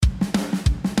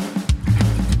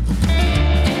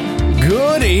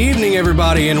Evening,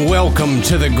 everybody, and welcome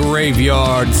to the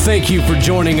Graveyard. Thank you for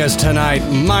joining us tonight.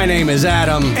 My name is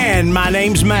Adam. And my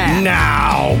name's Matt.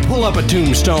 Now, pull up a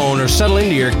tombstone or settle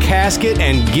into your casket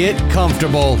and get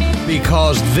comfortable,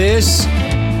 because this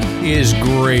is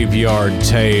Graveyard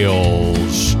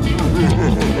Tales.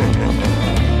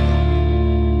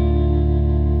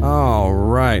 All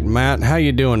right, Matt, how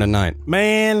you doing tonight?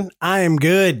 Man, I am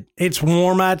good. It's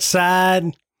warm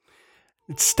outside.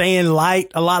 It's staying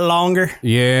light a lot longer.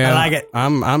 Yeah, I like it.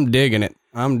 I'm digging it.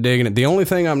 The only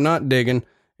thing I'm not digging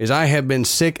is I have been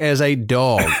sick as a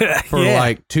dog for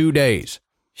like 2 days.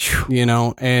 You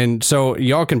know, and so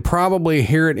y'all can probably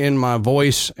hear it in my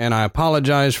voice, and I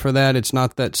apologize for that. It's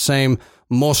not that same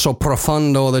mosso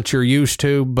profundo that you're used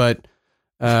to, but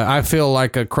I feel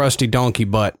like a crusty donkey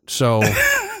butt, so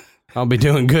I'll be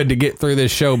doing good to get through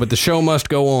this show, but the show must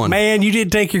go on. Man, you did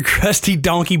take your crusty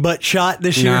donkey butt shot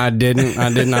this year? No, I didn't.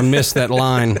 I missed that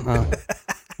line.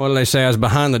 What did they say? I was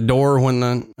behind the door when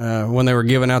they were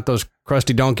giving out those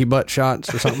crusty donkey butt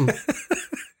shots or something.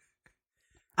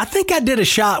 I think I did a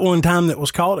shot one time that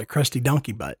was called a crusty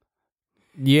donkey butt.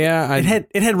 Yeah,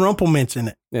 it had rumple mints in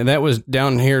it. Yeah, that was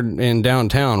down here in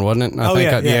downtown, wasn't it?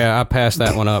 I passed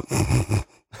that one up.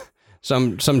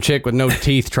 Some chick with no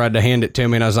teeth tried to hand it to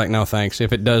me, and I was like, no, thanks.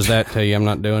 If it does that to you, I'm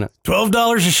not doing it.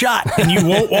 $12 a shot, and you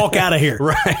won't walk out of here.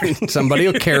 Right. Somebody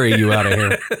will carry you out of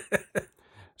here.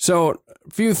 So, a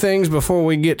few things before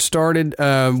we get started.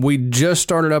 We just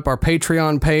started up our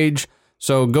Patreon page,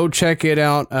 so go check it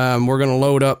out. We're going to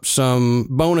load up some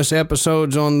bonus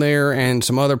episodes on there and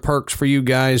some other perks for you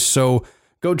guys, so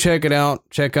go check it out.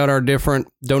 Check out our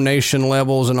different donation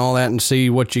levels and all that and see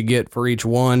what you get for each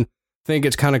one. Think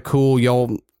it's kind of cool.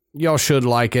 Y'all should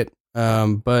like it.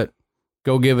 But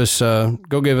go give us a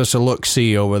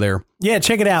look-see over there. Yeah,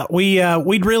 check it out.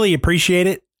 We'd really appreciate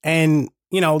it. And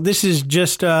you know, this is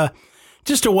just a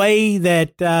way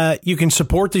that you can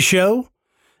support the show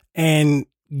and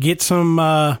get some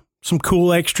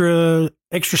cool extra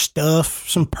stuff,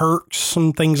 some perks,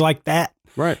 some things like that.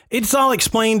 Right. It's all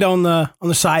explained on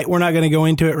the site. We're not going to go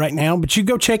into it right now, but you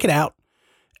go check it out.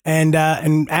 And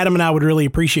Adam and I would really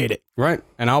appreciate it. Right.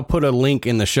 And I'll put a link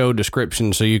in the show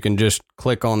description so you can just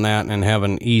click on that and have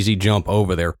an easy jump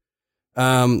over there.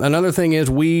 Another thing is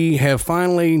we've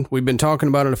been talking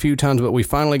about it a few times, but we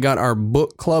finally got our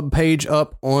book club page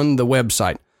up on the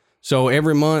website. So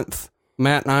every month,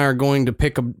 Matt and I are going to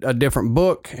pick a different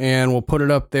book, and we'll put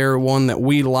it up there, one that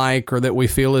we like or that we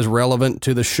feel is relevant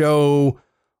to the show,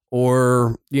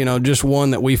 or, you know, just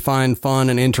one that we find fun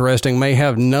and interesting. May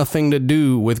have nothing to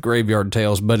do with Graveyard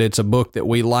Tales, but it's a book that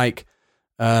we like.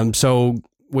 So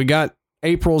we got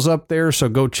April's up there, so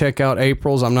go check out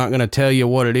April's. I'm not going to tell you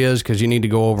what it is because you need to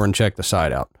go over and check the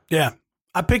site out. Yeah.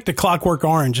 I picked the Clockwork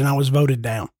Orange, and I was voted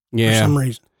down for some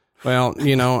reason. Well,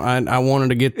 you know, I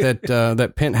wanted to get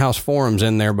that Penthouse Forums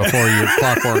in there before your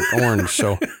Clockwork Orange,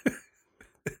 so...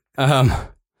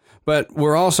 But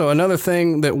we're also, another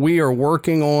thing that we are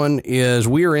working on is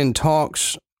we are in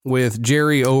talks with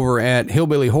Jerry over at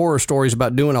Hillbilly Horror Stories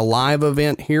about doing a live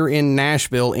event here in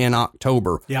Nashville in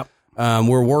October. Yep.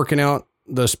 We're working out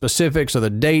the specifics of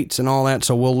the dates and all that,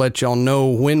 so we'll let y'all know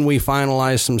when we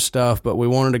finalize some stuff, but we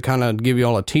wanted to kind of give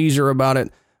y'all a teaser about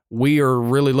it. We are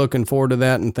really looking forward to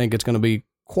that and think it's going to be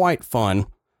quite fun.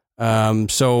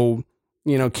 So,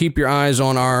 you know, keep your eyes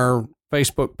on our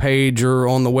Facebook page or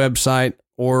on the website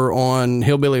or on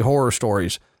Hillbilly Horror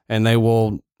Stories, and they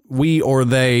will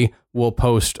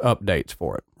post updates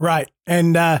for it. Right.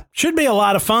 And should be a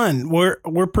lot of fun.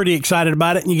 We're pretty excited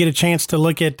about it, and you get a chance to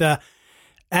look at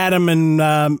Adam and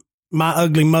my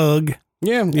ugly mug.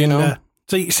 Yeah, you know.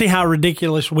 So you see how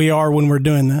ridiculous we are when we're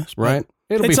doing this. Right.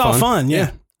 It'll be fun. It's all fun,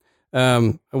 yeah.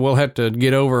 We'll have to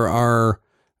get over our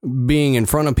being in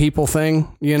front of people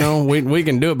thing, you know. We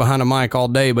can do it behind a mic all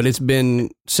day, but it's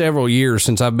been several years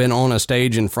since I've been on a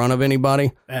stage in front of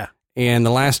anybody. Yeah. And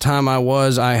the last time I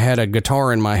had a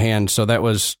guitar in my hand, so that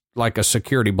was like a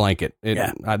security blanket.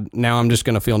 Now I'm just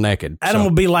going to feel naked. Adam will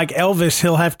be like Elvis.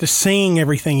 He'll have to sing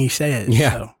everything he says.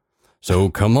 Yeah. So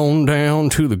come on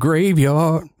down to the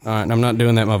graveyard. All right, I'm not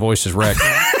doing that. My voice is wrecked.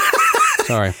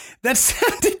 Sorry. That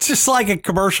sounded just like a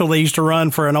commercial they used to run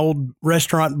for an old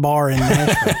restaurant bar in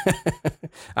Nashville.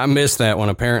 I missed that one,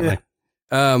 apparently.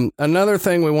 Yeah. Another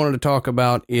thing we wanted to talk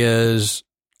about is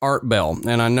Art Bell.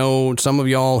 And I know some of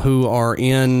y'all who are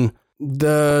in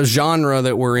the genre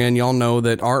that we're in, y'all know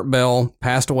that Art Bell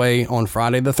passed away on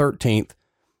Friday the 13th.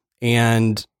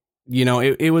 And, you know,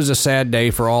 it was a sad day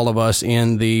for all of us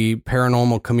in the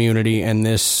paranormal community and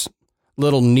this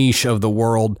little niche of the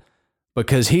world,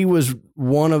 because he was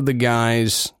one of the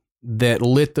guys that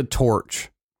lit the torch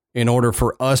in order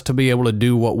for us to be able to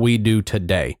do what we do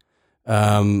today.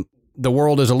 The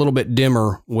world is a little bit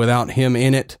dimmer without him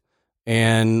in it,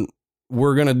 and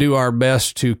we're going to do our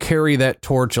best to carry that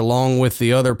torch along with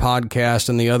the other podcasts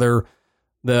and the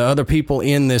other people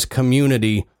in this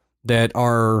community that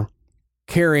are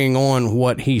carrying on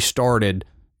what he started.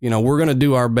 You know, we're going to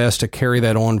do our best to carry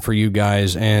that on for you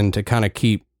guys and to kind of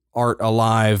keep art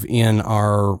alive in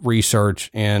our research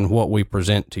and what we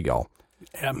present to y'all.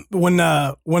 When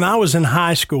I was in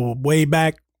high school, way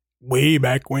back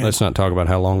when. Let's not talk about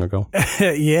how long ago.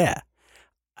 Yeah.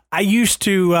 I used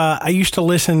to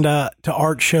listen to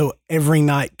Art's show every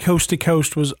night. Coast to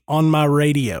Coast was on my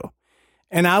radio,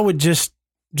 and I would just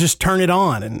turn it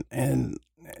on and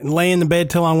lay in the bed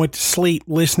till I went to sleep,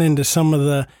 listening to some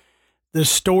of the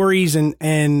stories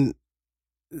and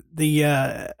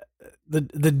the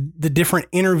different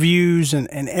interviews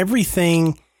and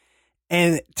everything.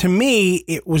 And to me,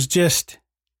 it was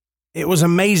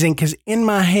amazing, because in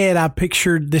my head, I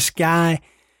pictured this guy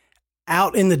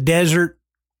out in the desert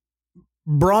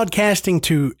broadcasting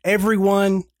to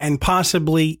everyone and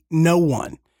possibly no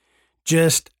one.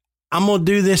 Just, I'm going to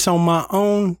do this on my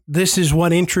own. This is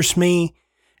what interests me.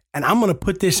 And I'm going to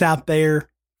put this out there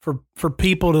for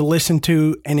people to listen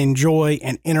to and enjoy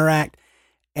and interact.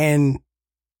 And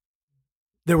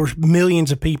there were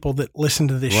millions of people that listened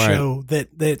to this show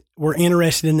that were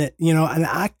interested in it, you know,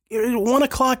 and it was 1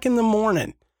 o'clock in the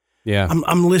morning. Yeah.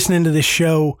 I'm listening to this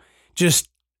show, just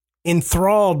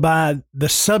enthralled by the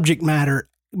subject matter,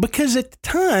 because at the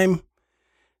time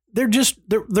there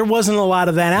wasn't a lot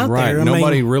of that out there.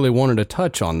 Nobody really wanted to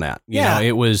touch on that. You know,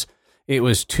 it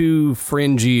was too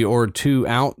fringy or too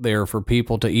out there for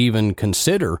people to even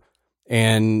consider.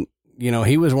 And, you know,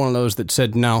 he was one of those that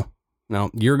said, no,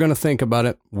 you're going to think about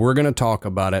it. We're going to talk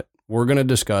about it. We're going to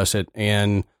discuss it.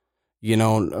 And, you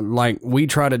know, like we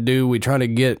try to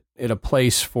get it a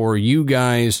place for you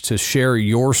guys to share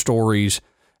your stories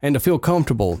and to feel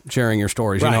comfortable sharing your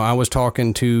stories. Right. You know, I was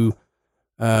talking to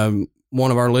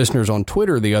one of our listeners on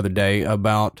Twitter the other day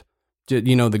about,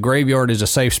 you know, the graveyard is a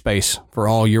safe space for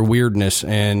all your weirdness,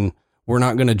 and we're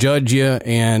not going to judge you,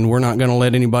 and we're not going to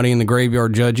let anybody in the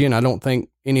graveyard judge you. And I don't think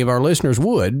any of our listeners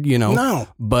would, you know. No.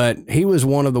 But he was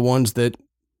one of the ones that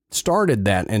started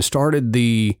that and started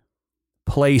the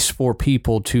place for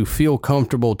people to feel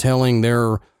comfortable telling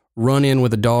their run in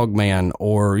with a dog man,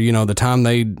 or, you know, the time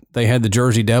they had the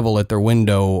Jersey Devil at their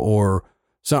window, or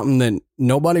something that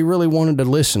nobody really wanted to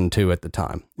listen to at the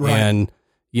time. Right. And,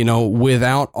 you know,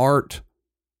 without Art,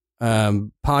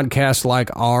 podcasts like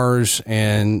ours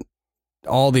and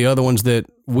all the other ones that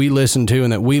we listen to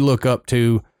and that we look up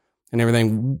to and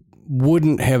everything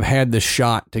wouldn't have had the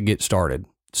shot to get started.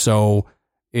 So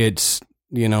it's,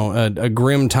 you know, a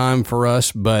grim time for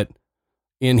us, but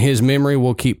in his memory,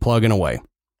 we'll keep plugging away.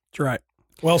 That's right.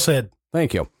 Well said.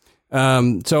 Thank you.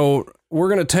 So we're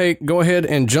going to go ahead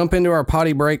and jump into our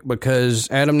potty break, because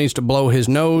Adam needs to blow his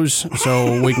nose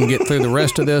so we can get through the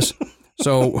rest of this.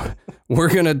 So we're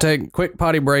going to take a quick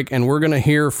potty break, and we're going to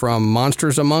hear from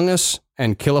Monsters Among Us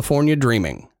and California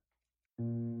Dreaming.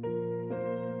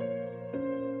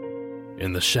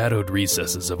 In the shadowed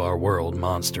recesses of our world,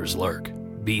 monsters lurk.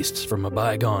 Beasts from a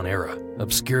bygone era,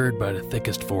 obscured by the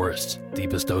thickest forests,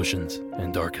 deepest oceans,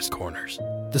 and darkest corners.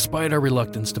 Despite our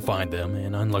reluctance to find them,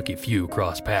 and unlucky few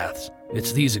cross paths,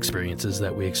 it's these experiences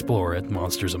that we explore at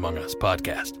Monsters Among Us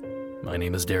podcast. My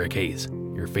name is Derek Hayes,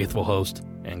 your faithful host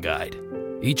and guide.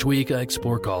 Each week I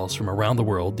explore calls from around the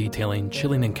world detailing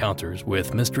chilling encounters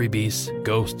with mystery beasts,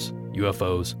 ghosts,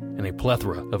 UFOs, and a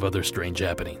plethora of other strange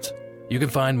happenings. You can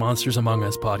find Monsters Among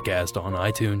Us podcast on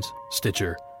iTunes,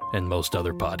 Stitcher, and most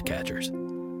other podcatchers.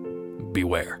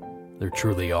 Beware, there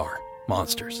truly are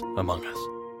monsters among us.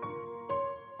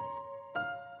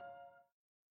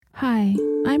 Hi,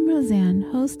 I'm Roseanne,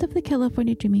 host of the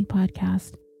California Dreaming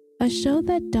Podcast, a show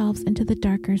that delves into the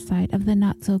darker side of the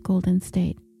not-so-golden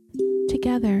state.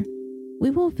 Together, we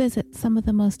will visit some of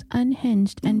the most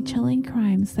unhinged and chilling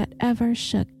crimes that ever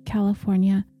shook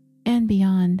California and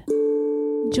beyond.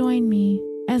 Join me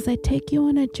as I take you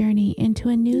on a journey into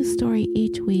a new story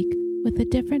each week with a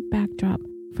different backdrop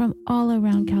from all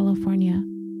around California.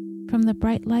 From the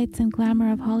bright lights and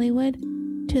glamour of Hollywood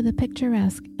to the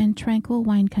picturesque and tranquil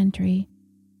wine country.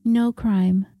 No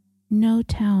crime, no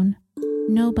town,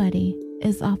 nobody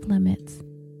is off limits.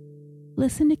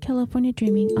 Listen to California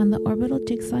Dreaming on the Orbital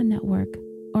Jigsaw Network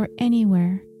or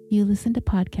anywhere you listen to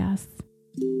podcasts.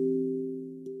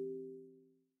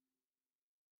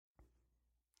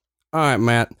 All right,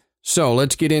 Matt. So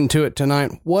let's get into it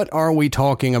tonight. What are we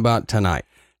talking about tonight?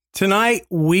 Tonight,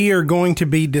 we are going to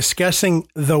be discussing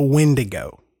the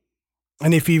Wendigo.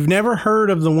 And if you've never heard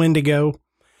of the Wendigo,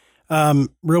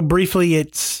 real briefly,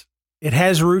 it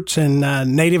has roots in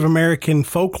Native American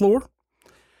folklore,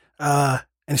 and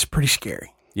it's pretty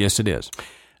scary. Yes, it is.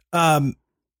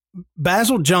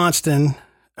 Basil Johnston,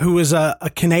 who is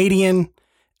a Canadian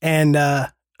and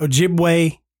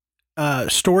Ojibwe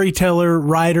storyteller,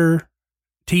 writer,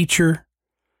 teacher,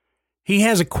 he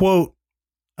has a quote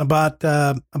about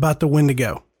the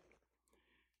Wendigo.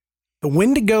 The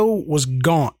Wendigo was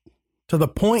gaunt to the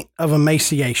point of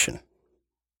emaciation,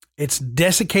 its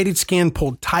desiccated skin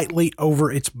pulled tightly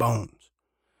over its bones.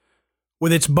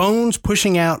 With its bones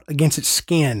pushing out against its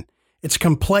skin, its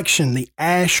complexion the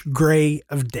ash gray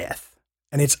of death,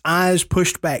 and its eyes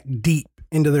pushed back deep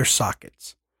into their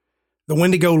sockets. The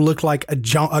Wendigo looked like a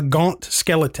gaunt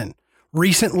skeleton,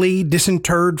 recently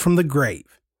disinterred from the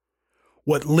grave.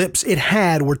 What lips it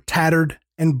had were tattered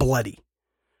and bloody.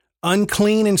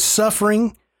 Unclean and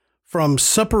suffering from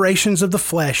suppurations of the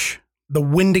flesh, the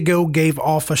Wendigo gave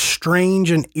off a strange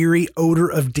and eerie odor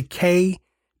of decay,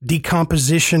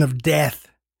 decomposition of death,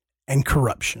 and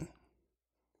corruption.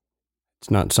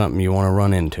 It's not something you want to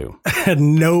run into.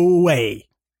 No way.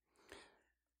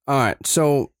 All right.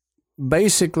 So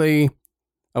basically,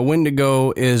 a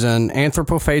Wendigo is an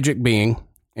anthropophagic being.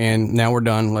 And now we're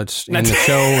done. Let's end the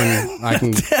show and I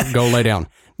can go lay down.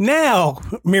 Now,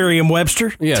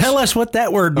 Merriam-Webster, yes. Tell us what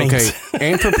that word means.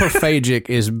 Okay. Anthropophagic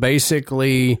is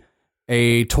basically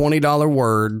a $20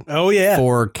 word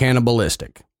for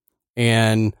cannibalistic.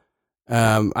 And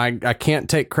I can't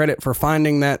take credit for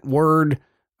finding that word.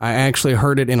 I actually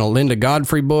heard it in a Linda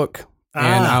Godfrey book,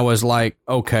 and I was like,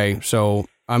 okay, so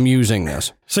I'm using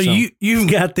this. So you've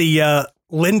got the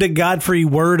Linda Godfrey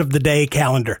word of the day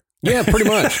calendar. Yeah, pretty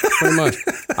much.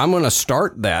 I'm going to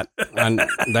start that, and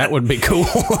that would be cool.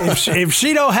 if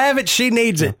she don't have it, she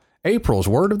needs it. April's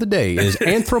word of the day is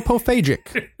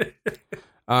anthropophagic.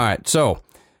 All right, so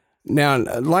now,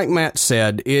 like Matt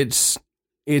said, it's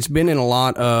been in a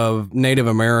lot of Native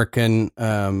American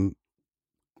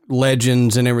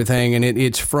legends and everything, and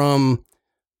it's from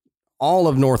all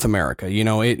of North America. You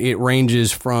know, it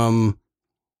ranges from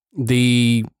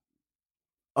the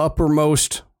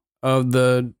uppermost of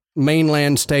the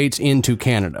mainland states into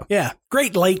Canada. Yeah,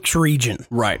 Great Lakes region.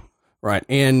 Right.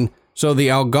 And so the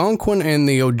Algonquin and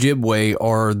the Ojibwe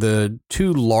are the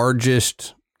two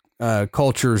largest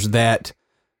cultures that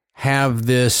have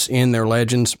this in their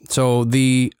legends. So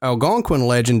the Algonquin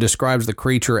legend describes the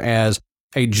creature as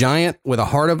a giant with a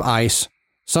heart of ice.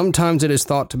 Sometimes it is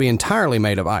thought to be entirely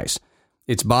made of ice.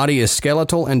 Its body is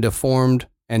skeletal and deformed,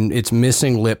 and it's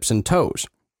missing lips and toes.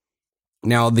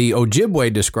 Now, the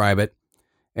Ojibwe describe it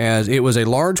as it was a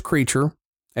large creature,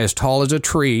 as tall as a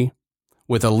tree,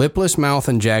 with a lipless mouth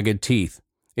and jagged teeth.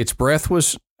 Its breath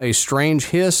was a strange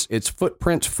hiss, its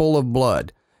footprints full of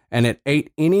blood, and it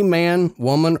ate any man,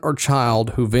 woman, or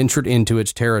child who ventured into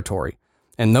its territory.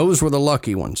 And those were the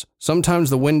lucky ones. Sometimes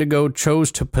the Wendigo chose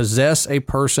to possess a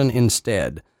person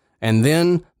instead, and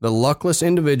then the luckless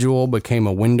individual became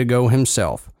a Wendigo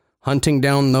himself, hunting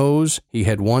down those he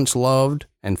had once loved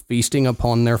and feasting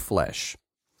upon their flesh.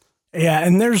 Yeah,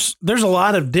 and there's a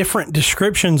lot of different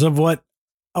descriptions of what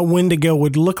a Wendigo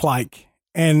would look like.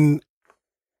 And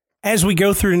as we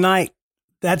go through tonight,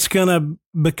 that's going to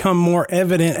become more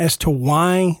evident as to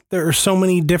why there are so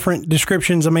many different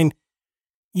descriptions. I mean,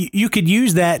 you could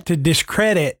use that to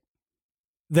discredit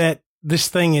that this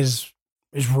thing is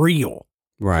real.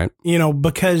 Right. You know,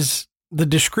 because the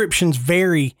descriptions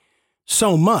vary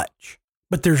so much,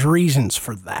 but there's reasons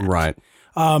for that. Right.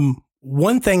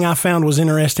 One thing I found was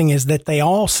interesting is that they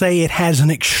all say it has an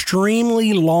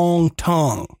extremely long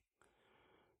tongue.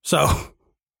 So,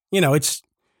 you know, it's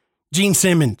Gene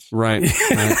Simmons. Right.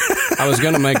 I was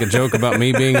going to make a joke about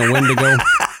me being a Wendigo,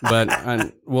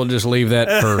 but we'll just leave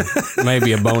that for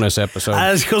maybe a bonus episode.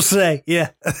 I was going to say,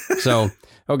 yeah. So,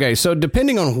 okay. So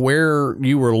depending on where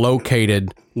you were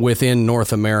located within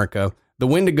North America, the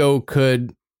Wendigo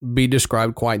could be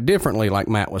described quite differently, like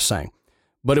Matt was saying.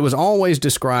 But it was always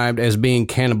described as being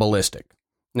cannibalistic.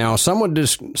 Now, some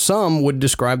would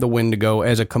describe the Wendigo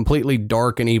as a completely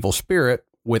dark and evil spirit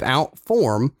without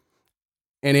form,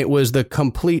 and it was the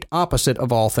complete opposite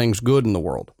of all things good in the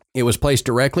world. It was placed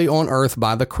directly on Earth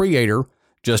by the Creator,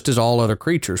 just as all other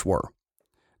creatures were.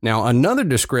 Now, another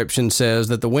description says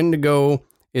that the Wendigo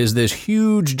is this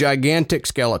huge, gigantic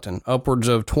skeleton, upwards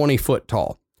of 20 foot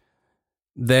tall,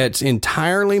 that's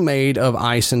entirely made of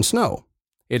ice and snow.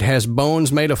 It has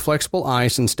bones made of flexible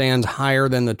ice and stands higher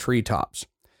than the treetops.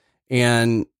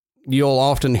 And you'll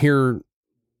often hear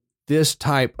this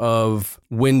type of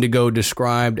Wendigo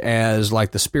described as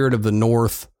like the spirit of the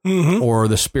North or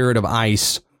the spirit of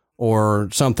ice or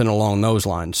something along those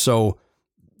lines. So,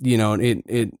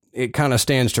 it kind of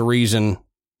stands to reason,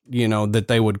 that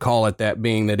they would call it that,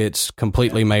 being that it's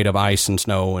completely made of ice and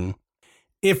snow. And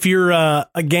if you're a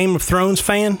Game of Thrones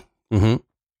fan, doesn't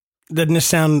this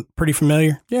sound pretty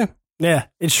familiar? Yeah. Yeah,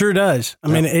 it sure does. I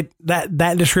mean,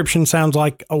 that description sounds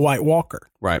like a White Walker.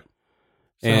 Right.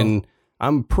 So. And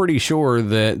I'm pretty sure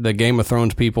that the Game of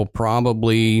Thrones people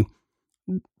probably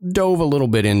dove a little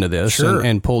bit into this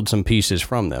and pulled some pieces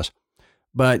from this.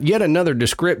 But yet another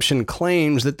description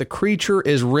claims that the creature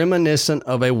is reminiscent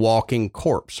of a walking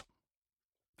corpse.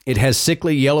 It has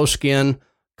sickly yellow skin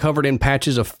covered in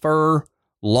patches of fur,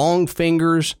 long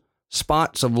fingers,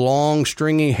 spots of long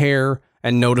stringy hair,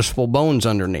 and noticeable bones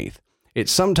underneath. It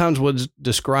sometimes was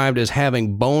described as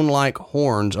having bone-like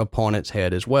horns upon its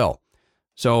head as well.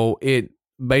 So it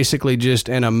basically just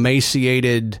an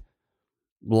emaciated,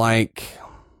 like,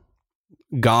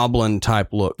 goblin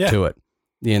type look to it.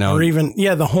 Or even,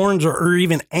 the horns or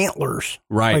even antlers.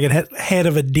 Right. Like a head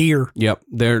of a deer. Yep.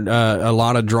 There a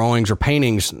lot of drawings or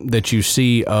paintings that you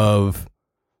see of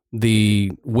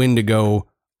the Wendigo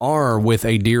are with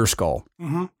a deer skull.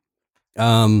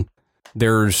 Mm-hmm.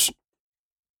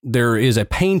 There is a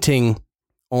painting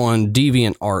on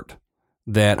DeviantArt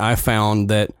that I found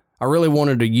that I really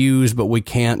wanted to use, but we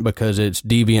can't because it's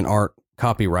DeviantArt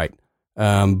copyright.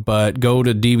 But go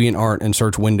to DeviantArt and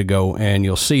search Wendigo and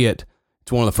you'll see it.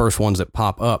 It's one of the first ones that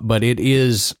pop up, but it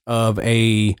is of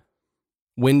a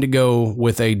Wendigo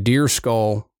with a deer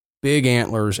skull, big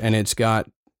antlers, and it's got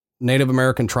Native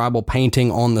American tribal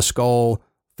painting on the skull,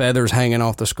 feathers hanging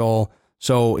off the skull.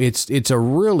 So it's a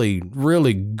really,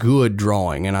 really good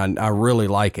drawing, and I really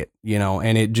like it,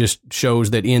 and it just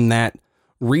shows that in that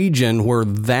region where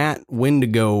that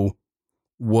Wendigo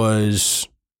was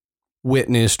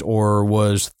witnessed or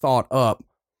was thought up,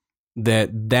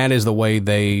 that is the way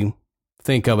they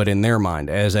think of it in their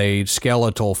mind, as a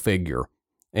skeletal figure.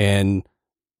 And,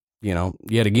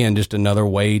 yet again, just another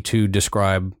way to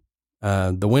describe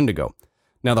the Wendigo.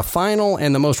 Now, the final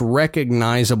and the most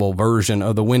recognizable version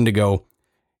of the Wendigo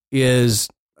is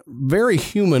very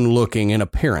human looking in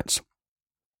appearance,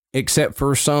 except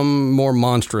for some more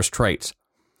monstrous traits.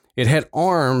 It had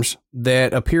arms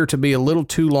that appear to be a little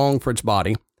too long for its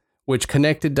body, which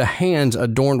connected to hands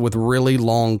adorned with really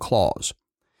long claws.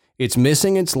 It's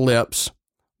missing its lips,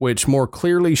 which more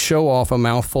clearly show off a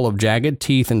mouthful of jagged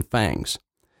teeth and fangs.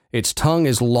 Its tongue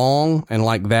is long and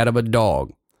like that of a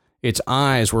dog. Its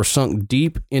eyes were sunk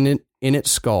deep in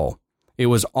its skull. It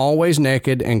was always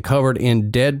naked and covered in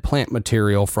dead plant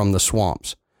material from the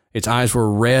swamps. Its eyes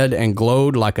were red and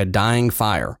glowed like a dying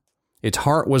fire. Its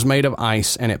heart was made of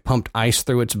ice, and it pumped ice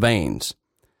through its veins.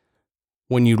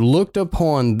 When you looked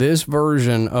upon this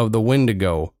version of the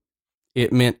Wendigo,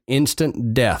 it meant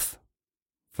instant death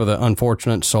for the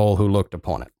unfortunate soul who looked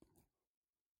upon it.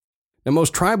 Now,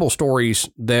 most tribal stories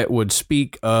that would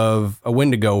speak of a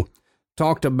Wendigo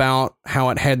talked about how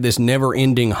it had this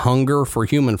never-ending hunger for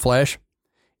human flesh,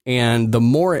 and the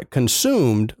more it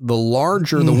consumed, the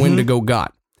larger the Wendigo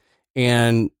got.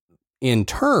 And in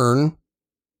turn,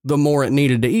 the more it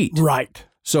needed to eat. Right.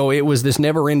 So it was this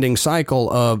never-ending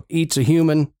cycle of eats a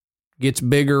human, gets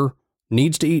bigger,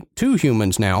 needs to eat 2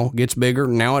 humans now, gets bigger,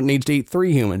 now it needs to eat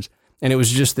 3 humans. And it was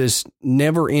just this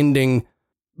never-ending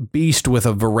beast with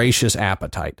a voracious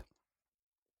appetite.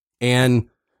 And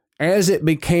as it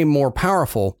became more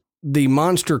powerful, the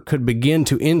monster could begin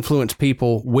to influence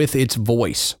people with its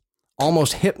voice,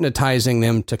 almost hypnotizing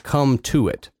them to come to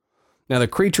it. Now, the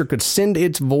creature could send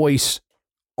its voice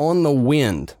on the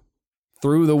wind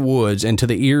through the woods and to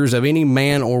the ears of any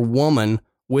man or woman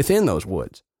within those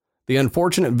woods. The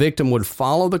unfortunate victim would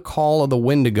follow the call of the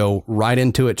Wendigo right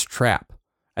into its trap,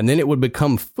 and then it would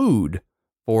become food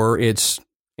for its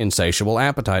insatiable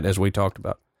appetite, as we talked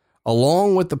about.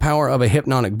 Along with the power of a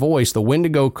hypnotic voice, the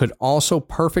Wendigo could also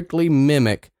perfectly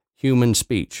mimic human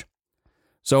speech.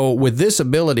 So with this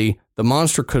ability, the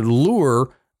monster could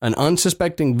lure an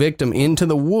unsuspecting victim into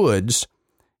the woods,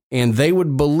 and they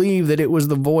would believe that it was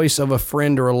the voice of a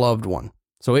friend or a loved one.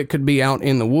 So it could be out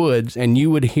in the woods, and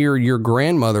you would hear your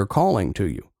grandmother calling to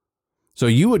you. So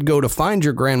you would go to find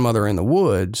your grandmother in the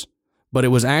woods, but it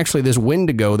was actually this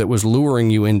Wendigo that was luring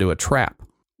you into a trap.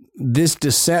 This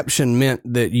deception meant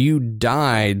that you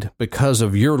died because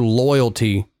of your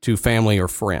loyalty to family or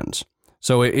friends.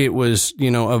 So it was,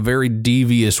 a very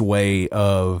devious way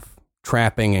of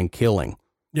trapping and killing.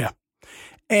 Yeah.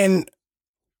 And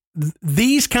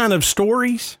these kind of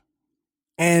stories,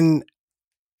 and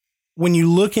when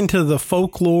you look into the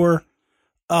folklore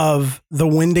of the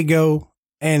Wendigo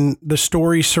and the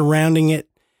stories surrounding it,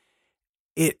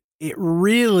 it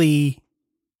really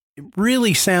it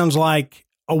really sounds like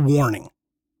a warning.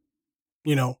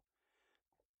 You know,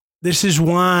 this is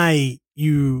why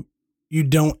you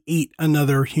don't eat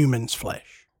another human's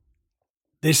flesh.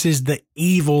 This is the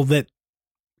evil that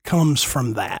comes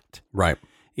from that. Right.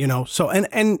 You know, so,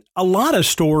 and a lot of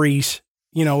stories,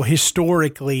 you know,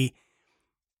 historically,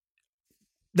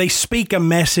 they speak a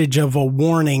message of a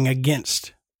warning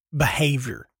against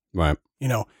behavior. Right. You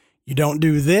know, you don't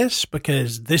do this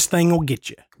because this thing will get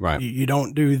you. Right. You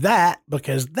don't do that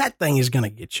because that thing is going to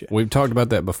get you. We've talked about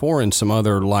that before in some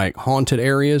other like haunted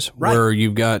areas where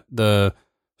you've got the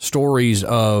stories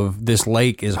of this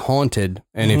lake is haunted.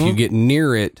 And if you get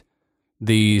near it,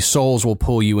 the souls will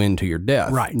pull you into your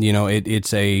death. Right. You know,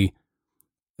 it's I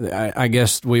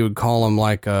guess we would call them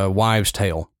like a wives'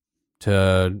 tale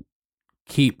to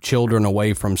keep children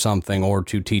away from something or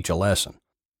to teach a lesson.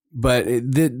 But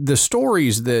the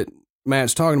stories that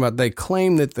Matt's talking about, they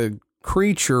claim that the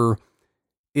creature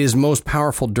is most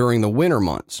powerful during the winter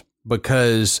months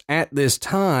because at this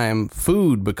time,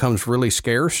 food becomes really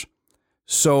scarce.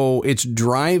 So it's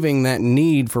driving that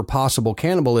need for possible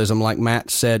cannibalism, like Matt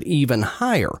said, even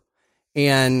higher.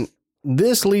 And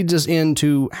this leads us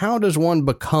into how does one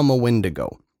become a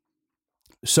Wendigo?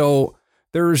 So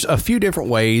there's a few different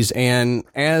ways. And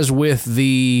as with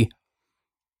the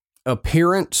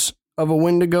appearance of a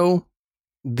Wendigo,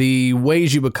 the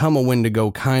ways you become a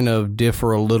Wendigo kind of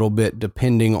differ a little bit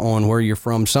depending on where you're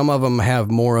from. Some of them have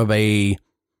more of a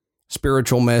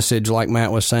spiritual message, like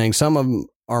Matt was saying. Some of them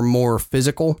are more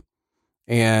physical,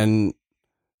 and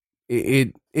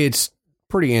it's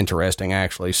pretty interesting,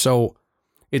 actually. So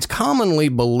it's commonly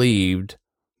believed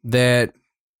that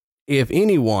if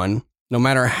anyone, no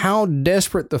matter how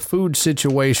desperate the food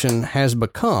situation has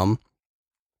become,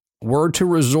 were to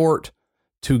resort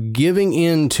to giving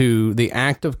into the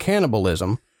act of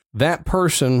cannibalism, that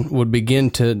person would begin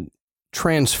to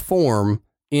transform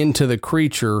into the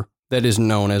creature that is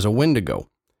known as a Wendigo.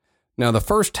 Now, the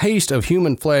first taste of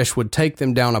human flesh would take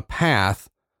them down a path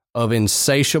of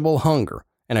insatiable hunger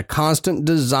and a constant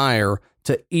desire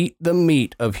to eat the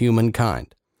meat of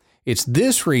humankind. It's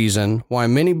this reason why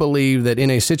many believe that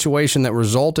in a situation that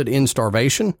resulted in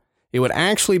starvation, it would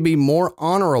actually be more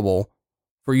honorable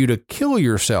for you to kill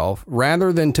yourself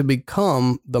rather than to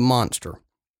become the monster.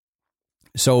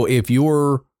 So if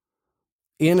you're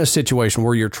in a situation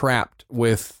where you're trapped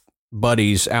with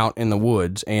buddies out in the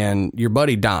woods and your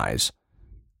buddy dies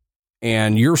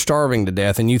and you're starving to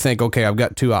death and you think, okay, I've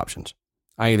got two options.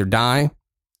 I either die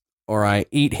or I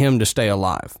eat him to stay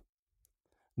alive.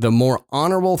 The more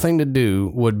honorable thing to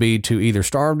do would be to either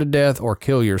starve to death or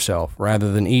kill yourself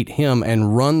rather than eat him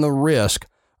and run the risk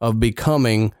of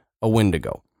becoming a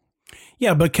Wendigo.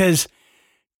 Yeah, because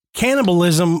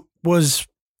cannibalism was,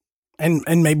 and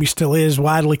maybe still is,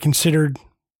 widely considered,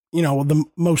 you know, the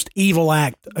most evil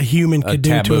act a human could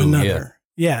do to another.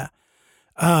 Yeah.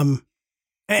 And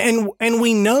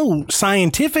we know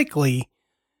scientifically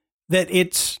that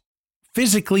it's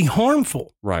physically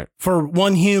harmful, right, for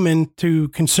one human to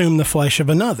consume the flesh of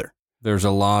another. There's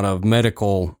a lot of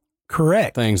medical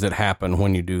correct things that happen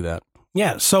when you do that.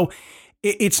 Yeah. So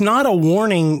it's not a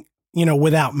warning, you know,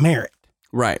 without merit.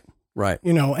 Right. Right.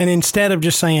 You know, and instead of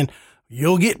just saying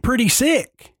you'll get pretty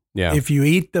sick if you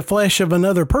eat the flesh of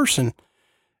another person,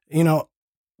 you know,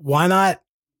 why not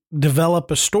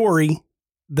develop a story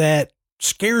that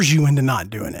scares you into not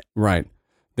doing it? Right.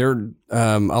 There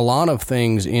are a lot of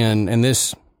things in, and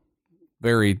this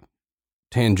very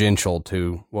tangential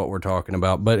to what we're talking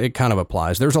about, but it kind of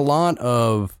applies. There's a lot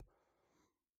of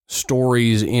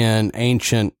stories in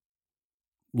ancient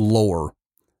lore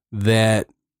that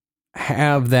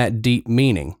have that deep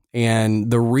meaning. And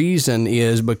the reason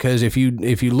is because if you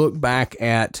look back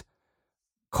at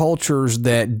cultures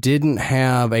that didn't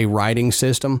have a writing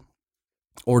system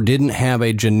or didn't have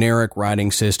a generic writing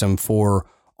system for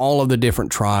all of the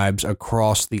different tribes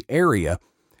across the area,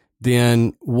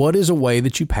 then what is a way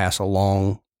that you pass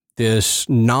along this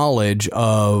knowledge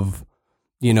of,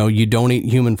 you know, you don't eat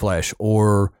human flesh,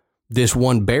 or this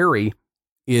one berry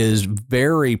is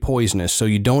very poisonous, so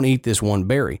you don't eat this one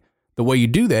berry. The way you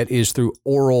do that is through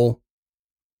oral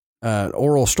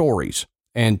stories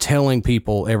and telling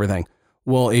people everything.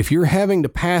 Well, if you're having to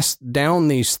pass down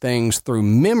these things through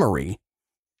memory,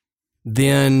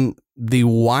 then the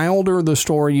wilder the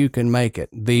story you can make it,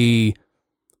 the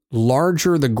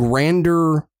larger, the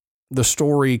grander the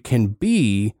story can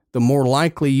be, the more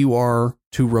likely you are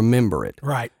to remember it.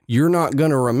 Right. You're not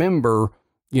going to remember,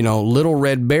 you know, little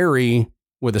red berry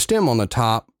with a stem on the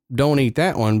top. Don't eat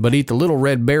that one, but eat the little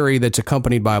red berry that's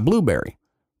accompanied by a blueberry.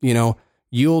 You know,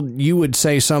 you would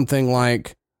say something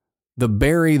like the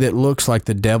berry that looks like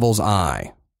the devil's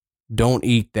eye don't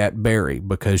eat that berry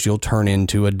because you'll turn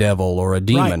into a devil or a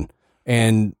demon. Right.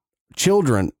 And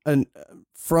children,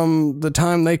 from the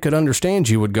time they could understand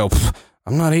you, would go,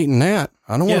 I'm not eating that.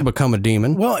 I don't want to become a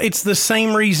demon. Well, it's the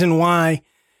same reason why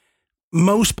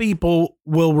most people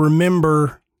will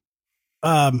remember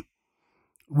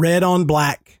red on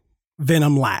black,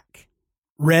 venom lack.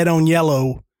 Red on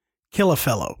yellow, kill a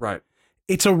fellow. Right.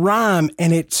 It's a rhyme,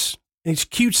 and it's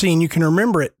cutesy, and you can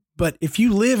remember it. But if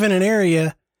you live in an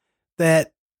area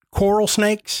that coral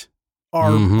snakes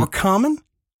are common,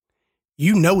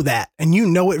 you know that, and you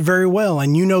know it very well,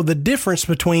 and you know the difference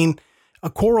between a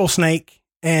coral snake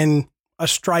and a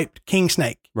striped king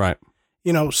snake. Right.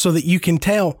 You know, so that you can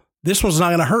tell this one's not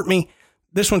going to hurt me.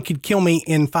 This one could kill me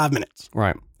in 5 minutes.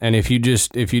 Right. And if you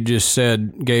just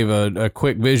gave a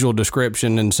quick visual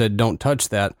description and said, don't touch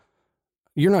that,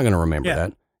 you're not going to remember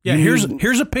that. Yeah.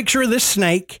 Here's a picture of this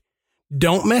snake.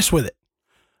 Don't mess with it.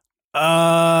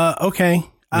 Okay.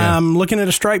 Yeah. I'm looking at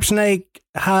a striped snake.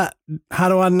 How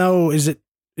do I know? Is it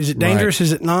dangerous? Right.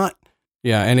 Is it not?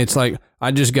 Yeah. And it's like,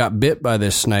 I just got bit by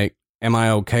this snake. Am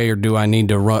I okay? Or do I need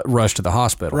to rush to the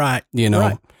hospital? Right. You know,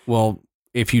 Right. Well,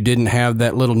 if you didn't have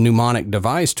that little mnemonic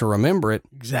device to remember it,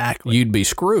 Exactly. you'd be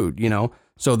screwed, you know?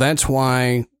 So that's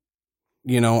why,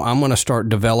 you know, I'm going to start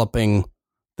developing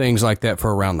things like that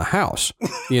for around the house.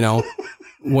 You know,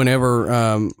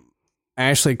 whenever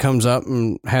Ashley comes up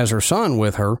and has her son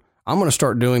with her, I'm going to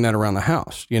start doing that around the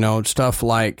house. You know, stuff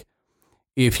like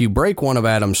if you break one of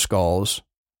Adam's skulls,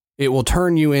 it will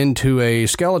turn you into a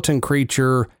skeleton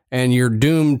creature and you're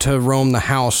doomed to roam the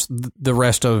house the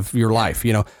rest of your life,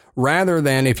 you know, rather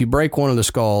than if you break one of the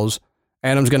skulls,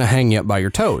 Adam's going to hang you up by your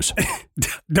toes.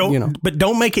 But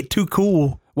don't make it too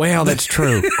cool. Well, that's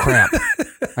true. Crap.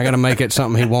 I got to make it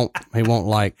something he won't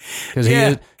like, because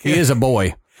he is a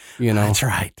boy, you know. That's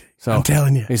right. So I'm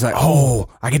telling you. He's like, oh,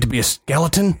 I get to be a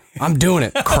skeleton? I'm doing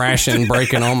it. Crashing,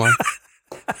 breaking all my.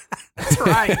 That's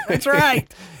right. That's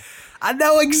right. I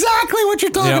know exactly what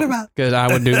you're talking about. Because I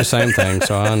would do the same thing,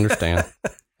 so I understand.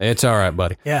 It's all right,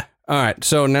 buddy. Yeah. All right.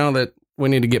 So now that we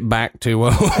need to get back to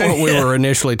what we were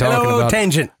initially talking about.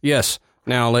 Tangent. Yes.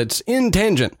 Now let's end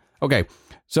tangent. Okay.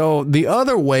 So the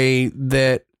other way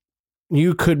that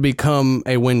you could become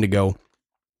a Wendigo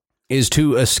is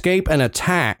to escape an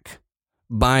attack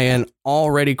by an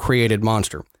already created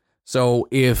monster. So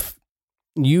if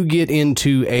you get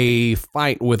into a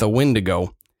fight with a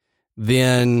Wendigo,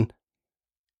 then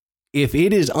if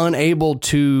it is unable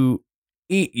to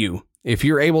eat you, if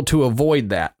you're able to avoid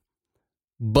that,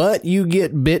 but you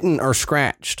get bitten or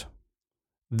scratched,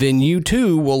 then you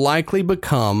too will likely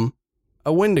become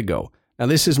a Wendigo. Now,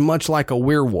 this is much like a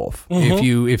werewolf.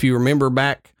 If you remember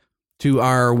back to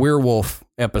our werewolf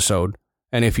episode,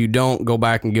 and if you don't, go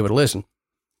back and give it a listen.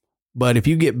 But if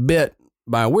you get bit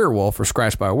by a werewolf or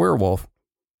scratched by a werewolf,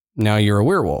 now you're a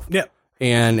werewolf. Yeah.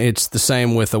 And it's the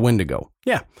same with a Wendigo.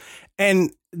 Yeah.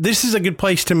 And this is a good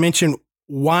place to mention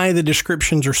why the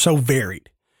descriptions are so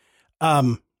varied.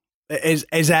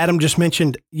 As Adam just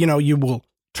mentioned, you know, you will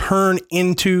turn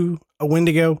into a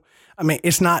Wendigo. I mean,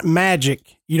 it's not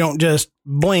magic. You don't just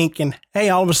blink and, hey,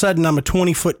 all of a sudden I'm a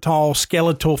 20-foot tall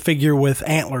skeletal figure with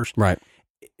antlers. Right.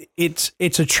 It's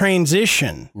a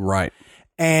transition. Right.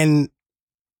 And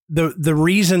the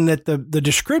reason that the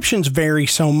descriptions vary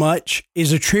so much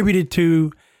is attributed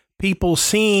to people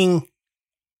seeing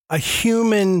a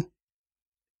human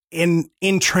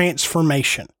in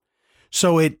transformation.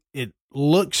 So it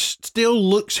still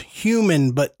looks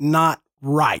human, but not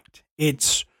right.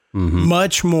 It's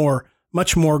much more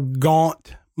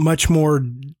gaunt, much more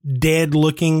dead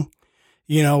looking.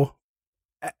 You know,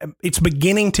 it's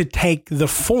beginning to take the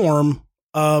form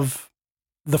of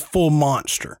the full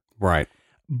monster. Right.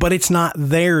 But it's not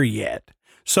there yet.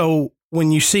 So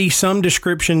when you see some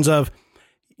descriptions of,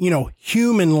 you know,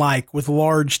 human-like with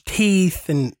large teeth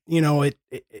and, you know, it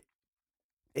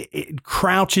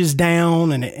crouches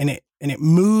down and it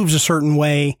moves a certain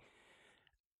way.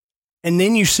 And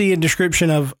then you see a description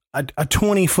of a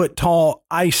 20-foot tall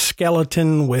ice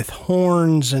skeleton with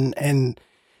horns and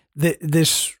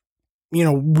this, you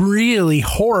know, really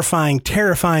horrifying,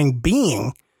 terrifying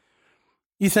being.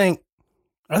 You think,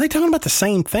 are they talking about the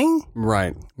same thing?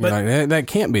 Right. But, right. That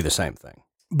can't be the same thing.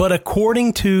 But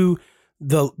according to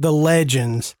the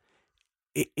legends,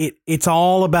 it's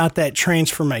all about that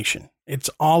transformation.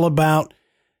 It's all about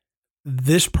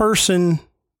this person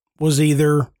was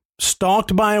either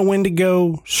stalked by a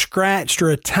Wendigo, scratched or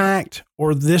attacked,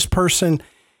 or this person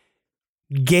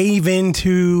gave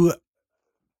into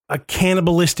a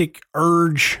cannibalistic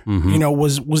urge, you know,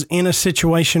 was in a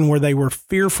situation where they were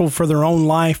fearful for their own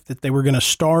life, that they were going to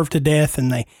starve to death,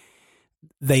 and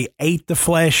they ate the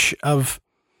flesh of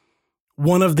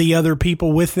one of the other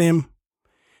people with them,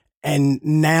 and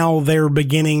now they're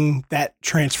beginning that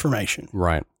transformation.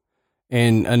 Right.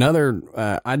 And another,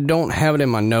 I don't have it in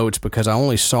my notes because I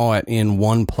only saw it in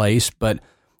one place, but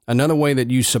another way that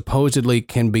you supposedly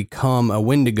can become a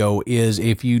Wendigo is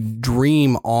if you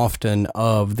dream often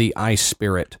of the ice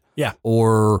spirit. Yeah.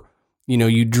 Or,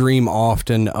 you dream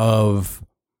often of,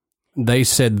 they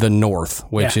said the North,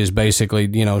 which is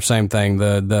basically, same thing,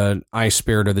 the ice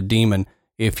spirit or the demon.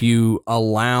 If you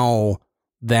allow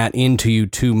that into you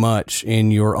too much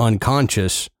in your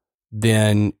unconscious,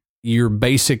 then you're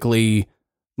basically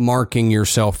marking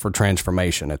yourself for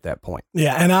transformation at that point.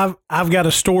 Yeah. And I've got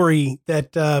a story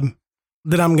that I'm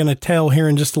going to tell here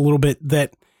in just a little bit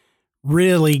that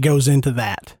really goes into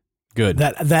that. Good.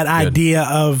 That idea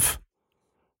of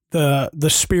the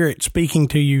spirit speaking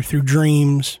to you through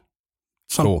dreams,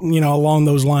 cool. Along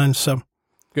those lines. So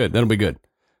good. That'll be good.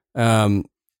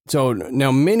 So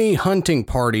now many hunting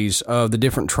parties of the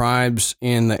different tribes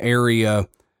in the area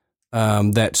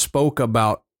that spoke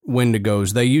about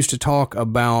Wendigos, they used to talk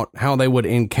about how they would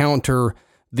encounter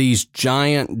these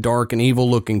giant, dark, and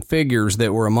evil-looking figures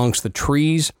that were amongst the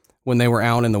trees when they were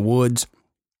out in the woods.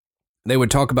 They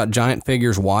would talk about giant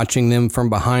figures watching them from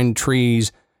behind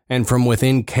trees and from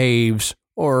within caves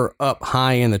or up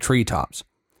high in the treetops.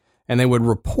 And they would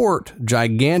report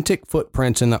gigantic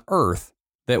footprints in the earth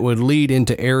that would lead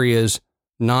into areas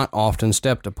not often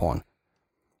stepped upon.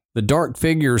 The dark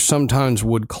figures sometimes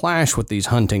would clash with these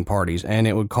hunting parties, and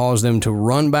it would cause them to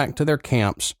run back to their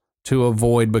camps to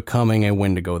avoid becoming a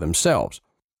Wendigo themselves.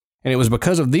 And it was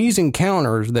because of these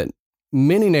encounters that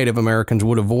many Native Americans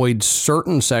would avoid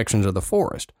certain sections of the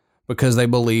forest because they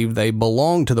believed they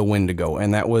belonged to the Wendigo,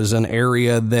 and that was an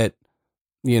area that,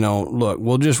 look,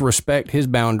 we'll just respect his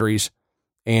boundaries,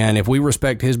 and if we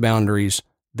respect his boundaries,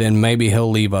 then maybe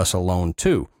he'll leave us alone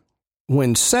too.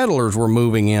 When settlers were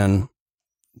moving in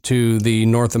to the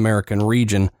North American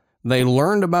region, they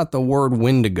learned about the word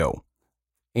Wendigo,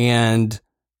 and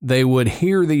they would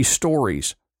hear these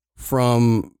stories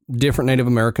from different Native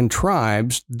American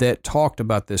tribes that talked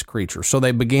about this creature. So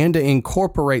they began to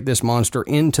incorporate this monster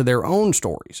into their own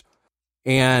stories.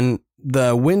 And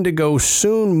the Wendigo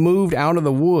soon moved out of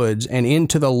the woods and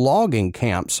into the logging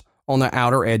camps on the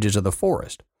outer edges of the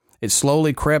forest. It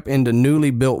slowly crept into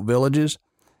newly built villages,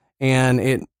 and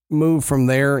it moved from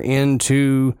there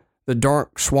into the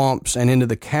dark swamps and into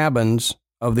the cabins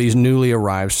of these newly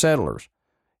arrived settlers.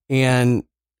 And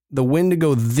the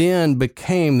Wendigo then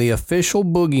became the official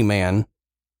boogeyman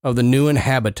of the new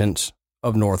inhabitants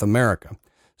of North America.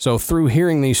 So through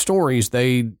hearing these stories,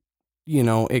 they,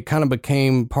 it kind of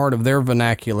became part of their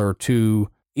vernacular to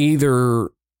either,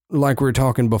 like we were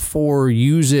talking before,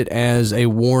 use it as a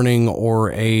warning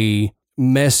or a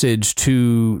message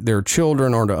to their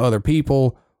children or to other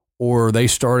people, or they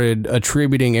started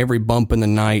attributing every bump in the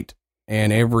night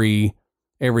and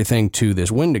everything to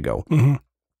this Wendigo.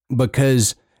 Mm-hmm.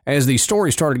 Because as these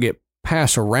stories started to get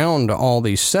passed around to all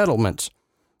these settlements,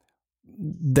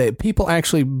 that people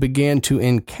actually began to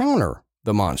encounter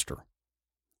the monster.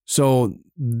 So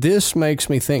this makes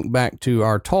me think back to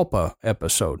our Tulpa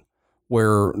episode,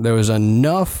 where there was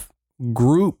enough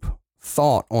group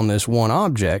thought on this one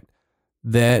object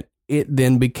that it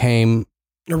then became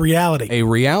a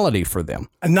reality for them.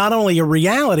 And not only a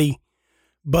reality,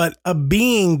 but a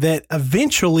being that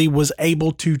eventually was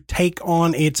able to take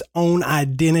on its own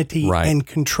identity and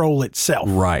control itself.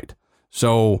 Right.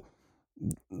 So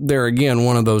there again,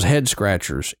 one of those head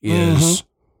scratchers is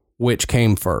which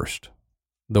came first,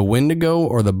 the Wendigo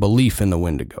or the belief in the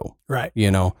Wendigo? Right.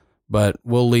 But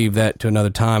we'll leave that to another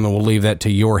time, and we'll leave that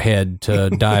to your head to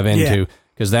dive into,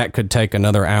 because that could take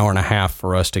another hour and a half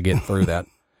for us to get through that.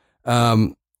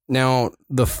 Now,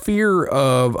 the fear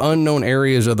of unknown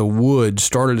areas of the woods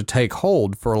started to take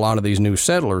hold for a lot of these new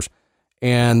settlers.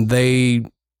 And they,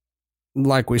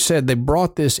 like we said, they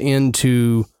brought this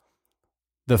into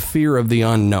the fear of the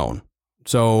unknown.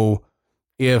 So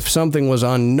if something was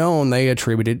unknown, they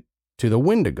attributed to the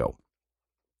Wendigo.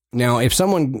 Now, if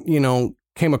someone,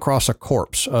 came across a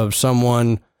corpse of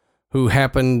someone who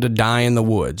happened to die in the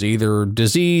woods, either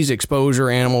disease, exposure,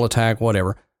 animal attack,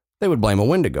 whatever, they would blame a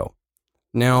Wendigo.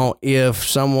 Now, if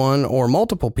someone or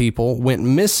multiple people went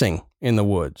missing in the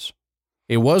woods,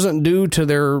 it wasn't due to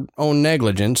their own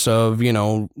negligence of,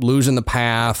 losing the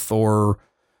path or,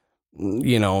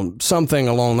 something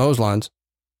along those lines.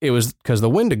 It was because the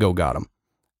Wendigo got them.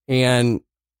 And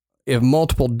if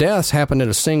multiple deaths happened in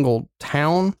a single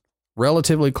town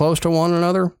relatively close to one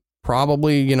another,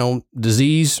 probably,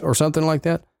 disease or something like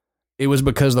that, it was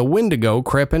because the Wendigo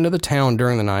crept into the town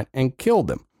during the night and killed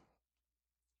them.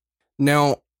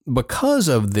 Now, because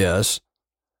of this,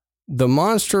 the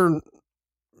monster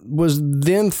was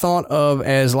then thought of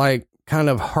as like kind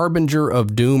of harbinger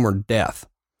of doom or death.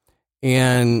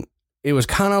 And it was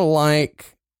kind of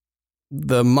like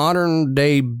the modern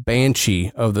day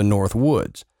banshee of the North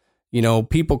Woods. You know,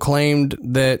 people claimed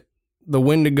that the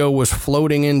Wendigo was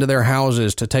floating into their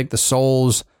houses to take the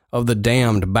souls of the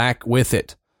damned back with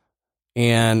it.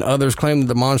 And others claimed that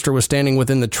the monster was standing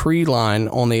within the tree line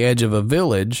on the edge of a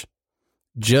village,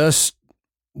 just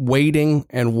waiting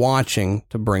and watching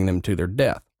to bring them to their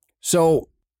death. So,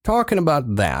 talking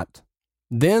about that,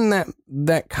 then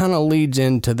that kind of leads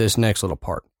into this next little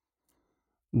part.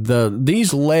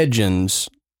 These legends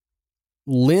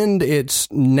lend its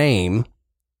name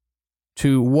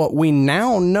to what we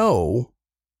now know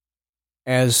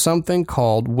as something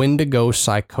called Wendigo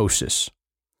psychosis.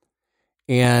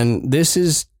 And this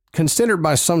is considered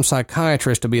by some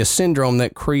psychiatrists to be a syndrome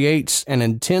that creates an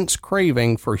intense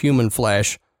craving for human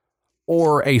flesh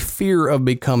or a fear of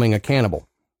becoming a cannibal.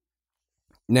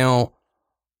 Now,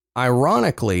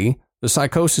 ironically, the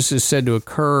psychosis is said to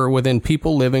occur within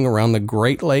people living around the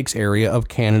Great Lakes area of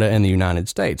Canada and the United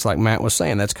States. Like Matt was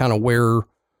saying, that's kind of where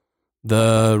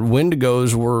the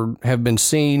Wendigos have been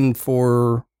seen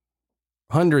for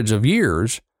hundreds of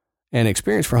years and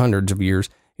experienced for hundreds of years.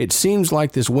 It seems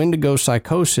like this Wendigo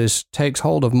psychosis takes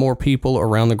hold of more people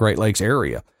around the Great Lakes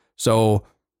area. So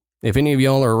if any of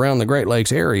y'all are around the Great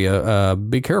Lakes area,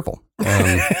 be careful.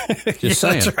 Just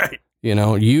saying. That's right. You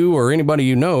know, you or anybody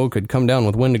you know could come down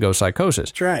with Wendigo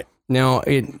psychosis. That's right. Now,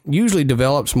 it usually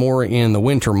develops more in the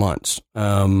winter months.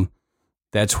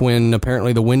 That's when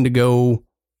apparently the Wendigo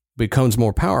becomes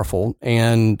more powerful,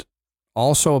 and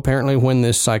also apparently when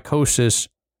this psychosis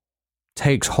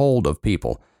takes hold of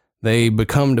people. They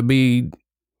become to be,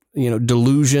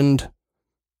 delusioned.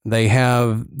 They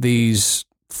have these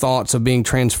thoughts of being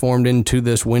transformed into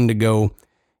this Wendigo,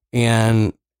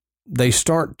 and they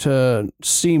start to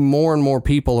see more and more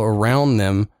people around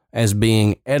them as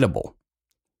being edible.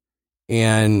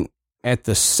 And at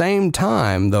the same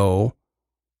time, though,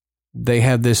 they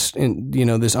have this,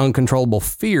 this uncontrollable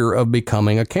fear of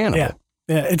becoming a cannibal.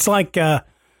 Yeah. It's like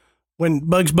when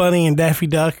Bugs Bunny and Daffy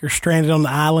Duck are stranded on the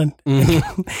island,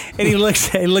 mm-hmm. and he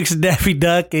looks at Daffy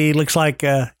Duck, and he looks like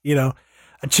a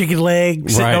chicken leg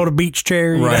sitting on a beach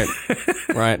chair. Right.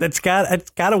 Right. That's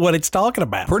kind of what it's talking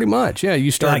about. Pretty much. Yeah.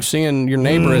 You start seeing your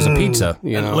neighbor as a pizza.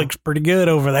 It looks pretty good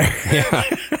over there.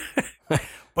 Yeah.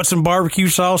 Put some barbecue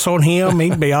sauce on him,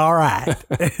 he'd be all right.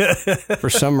 For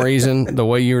some reason, the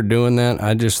way you were doing that,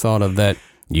 I just thought of that.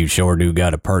 You sure do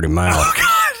got a purty mouth. Oh, God.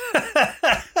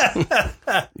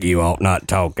 You ought not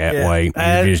talk that way.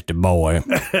 You're just a boy.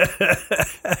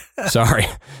 Sorry.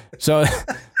 So,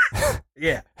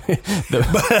 yeah.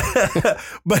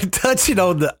 But touching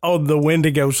on the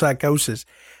Wendigo psychosis,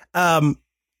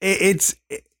 it's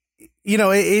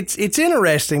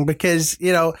interesting because,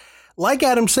 like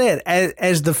Adam said,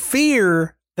 as the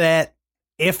fear that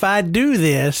if I do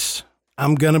this,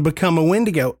 I'm going to become a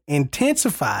Wendigo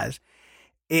intensifies,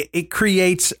 it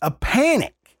creates a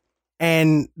panic.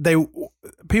 And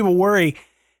people worry,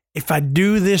 if I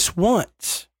do this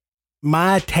once,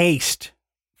 my taste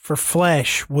for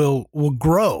flesh will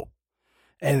grow,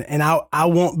 and I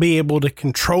won't be able to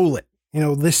control it.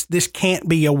 This can't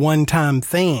be a one-time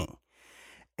thing.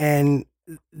 And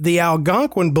the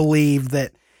Algonquin believed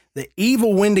that the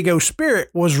evil Wendigo spirit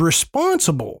was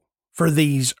responsible for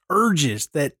these urges,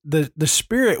 that the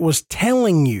spirit was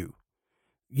telling you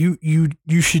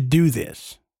should do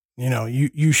this.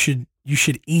 You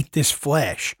should eat this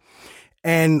flesh.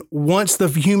 And once the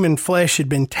human flesh had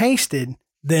been tasted,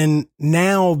 then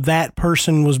now that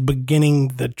person was beginning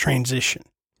the transition,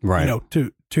 right?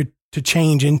 To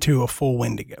change into a full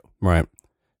Wendigo, right?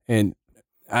 And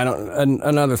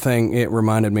another thing it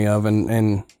reminded me of,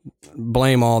 and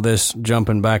blame all this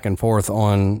jumping back and forth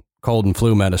on cold and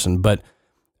flu medicine, but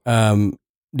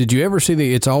did you ever see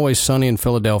the It's Always Sunny in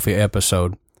Philadelphia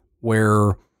episode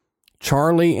where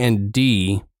Charlie and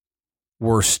Dee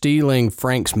were stealing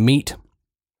Frank's meat?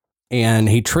 And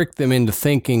he tricked them into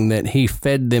thinking that he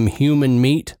fed them human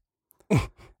meat.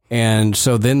 And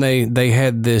so then they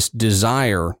had this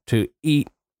desire to eat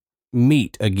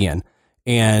meat again.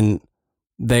 And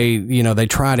they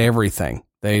tried everything.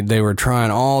 They were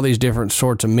trying all these different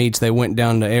sorts of meats. They went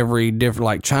down to every different,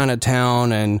 like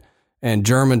Chinatown and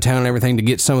Germantown and everything, to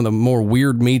get some of the more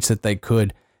weird meats that they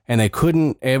could. And they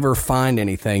couldn't ever find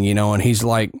anything, and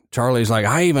Charlie's like,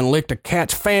 I even licked a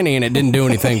cat's fanny and it didn't do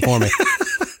anything for me.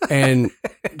 And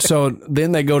so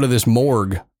then they go to this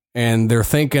morgue and they're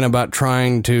thinking about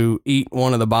trying to eat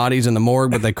one of the bodies in the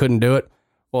morgue, but they couldn't do it.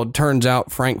 Well, it turns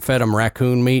out Frank fed them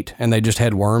raccoon meat and they just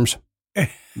had worms.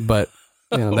 But,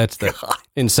 that's the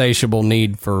insatiable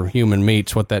need for human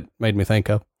meat's what that made me think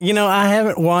of. I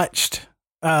haven't watched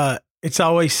It's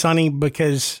Always Sunny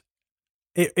because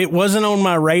it wasn't on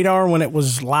my radar when it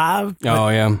was live. Oh,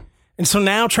 yeah. And so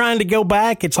now trying to go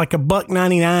back, it's like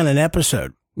 $1.99 an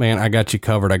episode. Man, I got you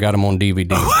covered. I got them on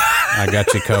DVD. I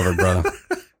got you covered, brother.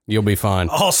 You'll be fine.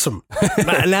 Awesome.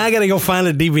 Now I got to go find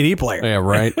a DVD player. Yeah,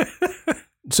 right.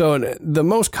 So the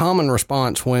most common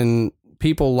response when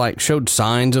people showed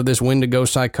signs of this Wendigo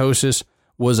psychosis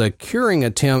was a curing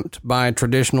attempt by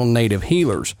traditional native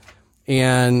healers.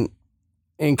 And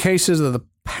in cases of the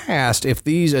past, if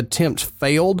these attempts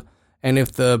failed and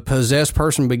if the possessed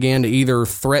person began to either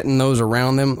threaten those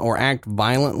around them or act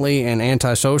violently and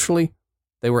antisocially,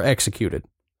 they were executed.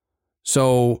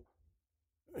 So,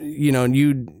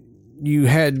 you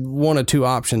had one of two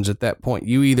options at that point.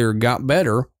 You either got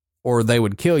better or they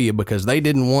would kill you because they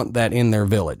didn't want that in their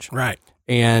village. Right.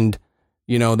 And,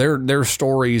 their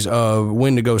stories of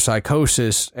Wendigo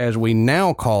psychosis, as we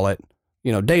now call it,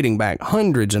 dating back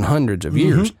hundreds and hundreds of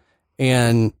years.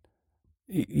 And,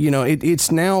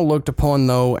 it's now looked upon,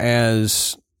 though,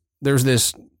 as there's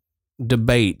this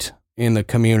debate in the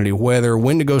community whether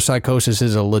Wendigo psychosis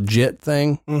is a legit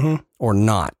thing or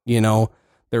not.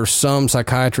 There's some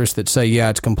psychiatrists that say, yeah,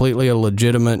 it's completely a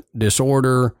legitimate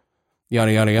disorder,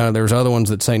 yada, yada, yada. There's other ones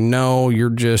that say, no, you're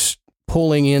just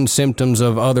pulling in symptoms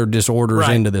of other disorders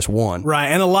into this one. Right.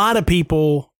 And a lot of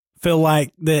people feel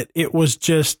like that it was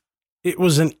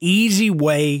an easy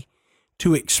way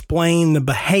to explain the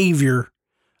behavior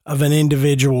of an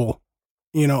individual,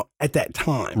 at that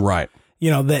time. Right.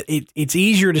 That it's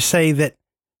easier to say that,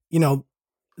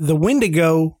 the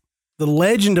Wendigo, the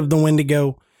legend of the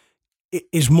Wendigo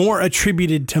is more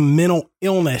attributed to mental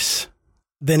illness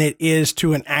than it is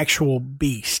to an actual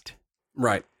beast.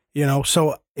 Right.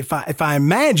 So if I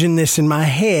imagine this in my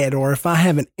head, or if I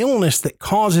have an illness that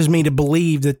causes me to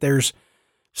believe that there's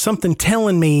something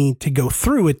telling me to go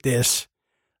through with this,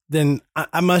 then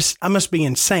I must be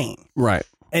insane. Right.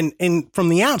 And from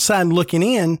the outside looking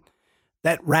in,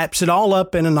 that wraps it all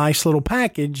up in a nice little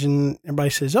package, and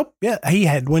everybody says, "Oh, yeah, he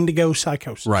had Wendigo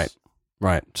psychosis." Right.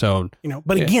 Right. So,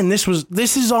 but again, this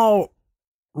is all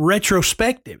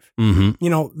retrospective.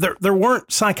 There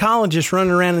weren't psychologists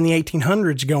running around in the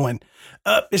 1800s going,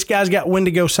 this guy's got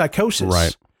Wendigo psychosis.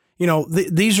 Right.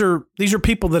 These are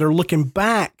people that are looking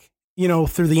back,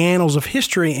 through the annals of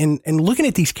history and looking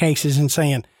at these cases and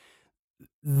saying,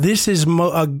 this is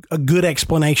a good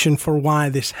explanation for why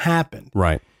this happened.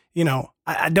 Right.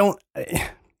 I don't,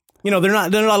 they're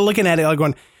not looking at it like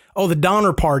going, oh, the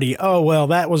Donner Party. Oh, well,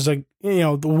 that was the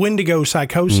Wendigo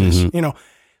psychosis.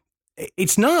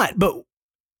 It's not, but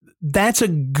that's a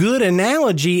good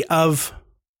analogy of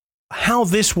how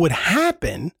this would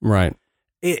happen. Right.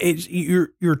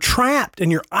 You're trapped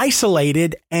and you're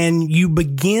isolated and you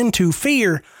begin to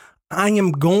fear, I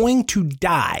am going to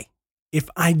die if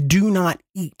I do not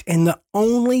eat. And the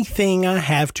only thing I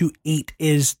have to eat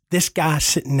is this guy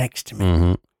sitting next to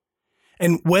me.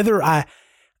 And whether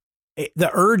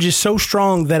the urge is so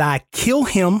strong that I kill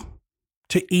him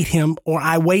to eat him or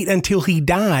I wait until he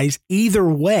dies, either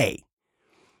way,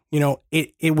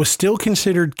 it was still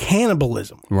considered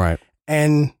cannibalism. Right.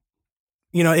 And,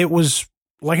 it was,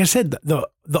 like I said, the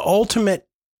ultimate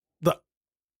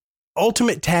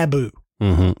taboo,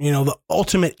 the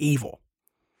ultimate evil.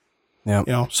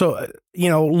 Yeah. So,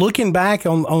 looking back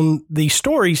on these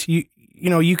stories,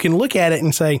 you can look at it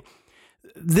and say,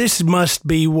 this must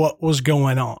be what was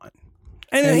going on.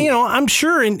 And I'm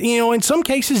sure in some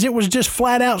cases it was just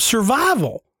flat out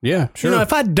survival. Yeah, sure.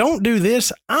 If I don't do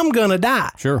this, I'm going to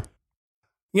die. Sure.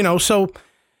 So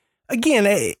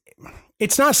again,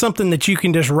 it's not something that you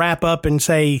can just wrap up and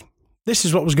say, this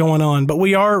is what was going on. But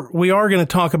we are going to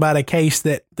talk about a case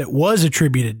that was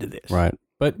attributed to this. Right.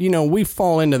 But, we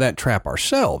fall into that trap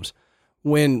ourselves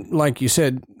when, like you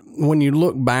said, when you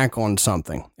look back on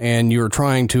something and you're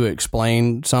trying to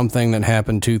explain something that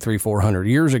happened 200, 300, 400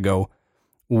 years ago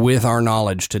with our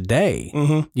knowledge today,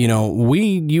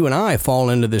 you and I fall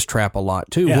into this trap a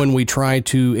lot too. Yeah. When we try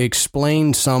to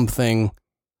explain something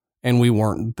and we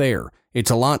weren't there, it's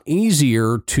a lot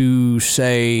easier to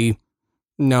say,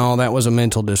 no, that was a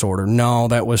mental disorder. No,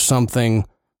 that was something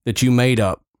that you made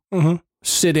up.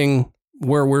 Sitting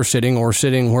where we're sitting or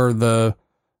sitting where the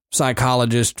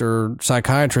psychologist or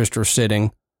psychiatrist are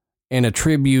sitting and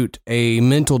attribute a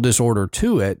mental disorder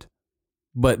to it,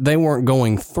 but they weren't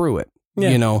going through it,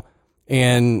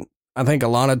 and I think a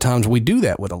lot of times we do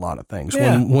that with a lot of things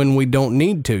when we don't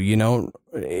need to,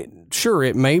 sure,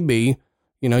 it may be,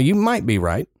 you might be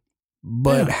right,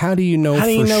 but how do you know How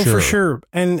do you know sure? for sure?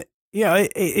 And yeah,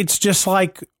 it's just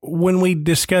like when we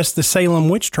discussed the Salem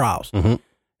witch trials. Mm-hmm.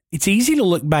 It's easy to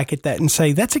look back at that and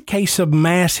say that's a case of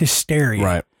mass hysteria.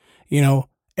 Right. You know,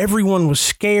 everyone was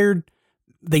scared.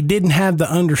 They didn't have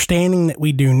the understanding that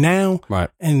we do now. Right.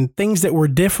 And things that were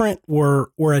different were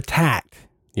attacked.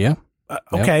 Yeah.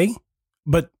 Okay.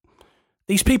 But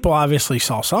these people obviously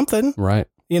saw something. Right.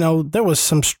 You know, there was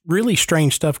some really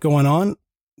strange stuff going on.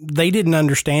 They didn't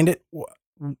understand it.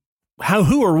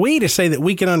 Who are we to say that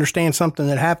we can understand something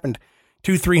that happened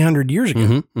 200-300 years ago?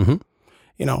 Mm-hmm. Mm-hmm.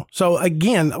 You know, so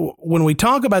again, when we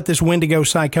talk about this Wendigo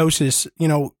psychosis, you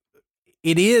know,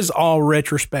 it is all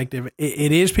retrospective.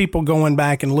 It is people going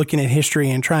back and looking at history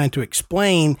and trying to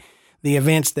explain the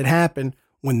events that happened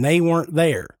when they weren't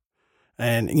there.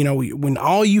 And, you know, when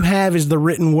all you have is the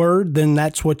written word, then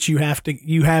that's what you have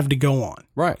to go on.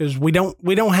 Right. Because we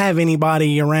don't have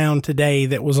anybody around today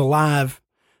that was alive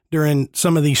during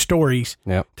some of these stories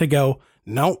to go,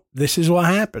 no, this is what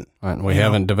happened. Right. And we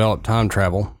haven't developed time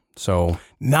travel. So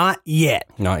not yet.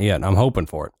 Not yet. I'm hoping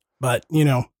for it. But, you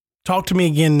know, talk to me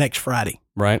again next Friday.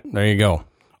 Right. There you go.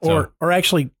 Or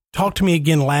actually talk to me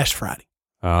again last Friday.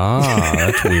 Ah,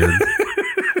 that's weird.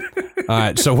 All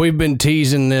right. So we've been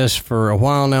teasing this for a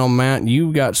while now, Matt.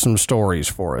 You got some stories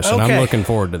for us, and I'm looking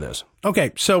forward to this.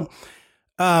 Okay. So,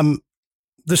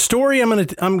 the story I'm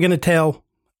going to tell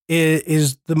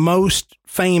is the most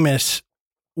famous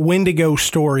Wendigo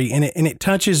story, and it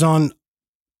touches on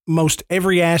most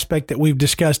every aspect that we've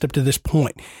discussed up to this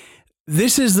point.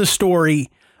 This is the story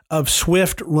of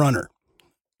Swift Runner.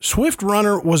 Swift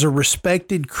Runner was a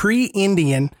respected Cree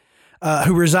Indian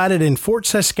who resided in Fort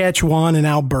Saskatchewan in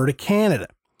Alberta, Canada.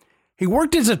 He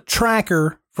worked as a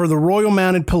tracker for the Royal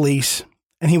Mounted Police,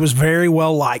 and he was very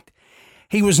well liked.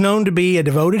 He was known to be a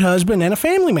devoted husband and a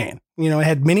family man. You know,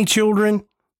 had many children.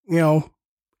 You know,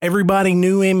 everybody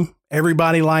knew him.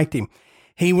 Everybody liked him.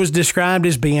 He was described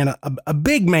as being a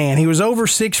big man. He was over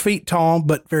 6 feet tall,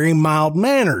 but very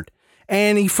mild-mannered.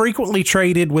 And he frequently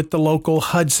traded with the local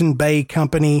Hudson Bay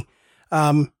Company.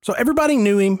 So everybody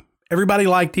knew him. Everybody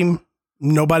liked him.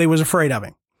 Nobody was afraid of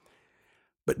him.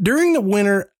 But during the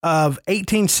winter of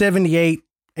 1878,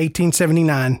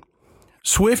 1879,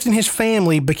 Swift and his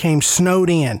family became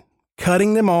snowed in,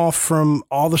 cutting them off from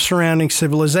all the surrounding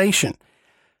civilization.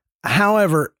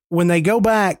 However, when they go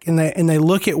back and they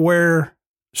look at where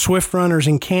Swift Runner's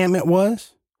encampment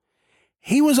was,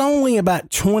 he was only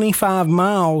about 25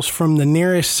 miles from the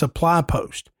nearest supply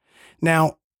post.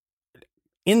 Now,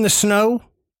 in the snow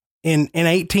in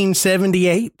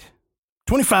 1878,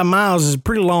 25 miles is a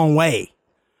pretty long way.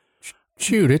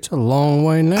 Shoot, it's a long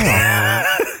way now.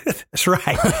 That's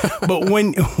right. But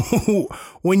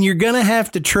when you're going to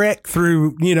have to trek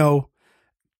through, you know,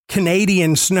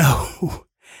 Canadian snow,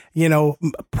 you know,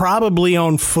 probably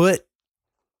on foot,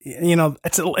 you know,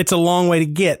 it's a long way to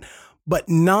get, but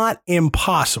not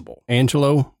impossible.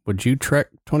 Angelo, would you trek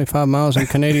 25 miles in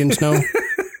Canadian snow?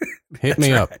 Hit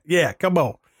me up. Yeah, come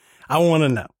on. I want to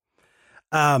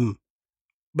know.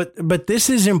 But this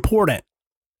is important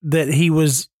that he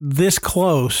was this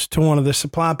close to one of the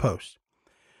supply posts.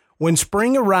 When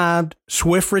spring arrived,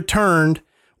 Swift returned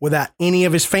without any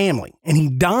of his family, and he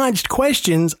dodged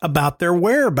questions about their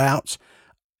whereabouts,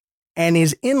 and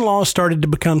his in-laws started to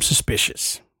become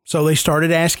suspicious. So they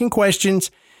started asking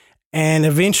questions, and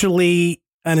eventually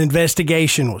an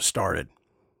investigation was started.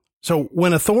 So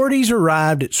when authorities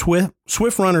arrived at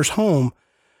Swift Runner's home,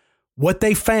 what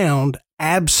they found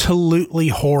absolutely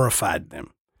horrified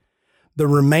them. The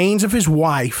remains of his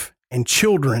wife and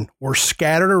children were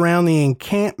scattered around the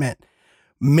encampment.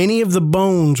 Many of the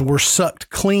bones were sucked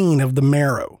clean of the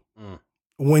marrow.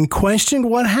 When questioned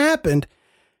what happened,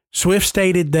 Swift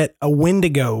stated that a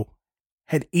Wendigo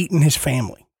had eaten his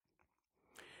family.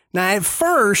 Now, at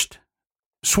first,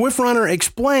 Swift Runner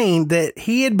explained that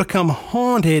he had become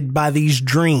haunted by these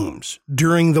dreams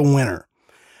during the winter.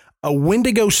 A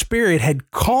Wendigo spirit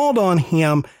had called on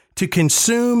him to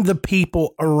consume the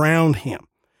people around him.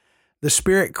 The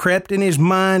spirit crept in his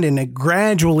mind and it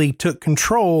gradually took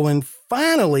control, and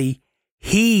finally,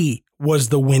 he was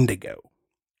the Wendigo.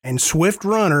 And Swift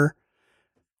Runner,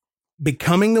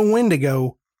 becoming the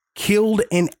Wendigo, killed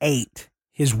and ate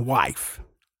his wife.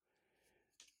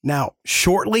 Now,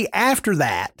 shortly after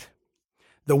that,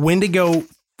 the Wendigo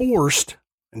forced,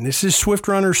 and this is Swift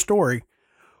Runner's story,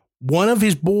 one of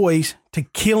his boys to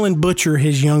kill and butcher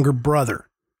his younger brother.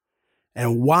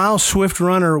 And while Swift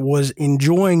Runner was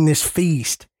enjoying this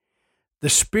feast, the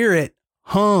spirit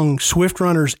hung Swift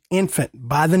Runner's infant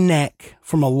by the neck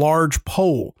from a large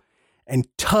pole and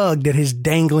tugged at his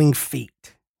dangling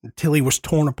feet until he was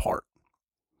torn apart.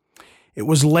 It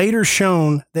was later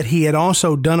shown that he had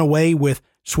also done away with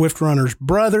Swift Runner's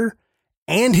brother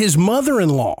and his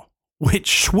mother-in-law,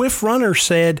 which Swift Runner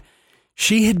said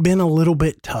she had been a little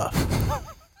bit tough.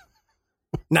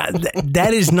 Now,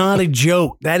 that is not a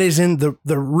joke. That is in the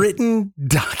written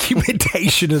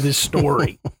documentation of this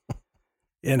story.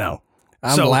 I'm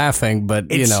laughing, but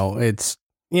it's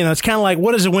kind of like,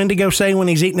 what does a Wendigo say when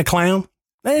he's eating a clown?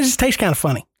 It just tastes kind of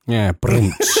funny. Yeah.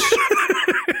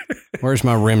 Where's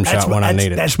my rim shot when I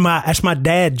need it? That's my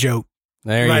dad joke.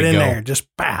 There right you in go. there. Just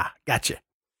gotcha.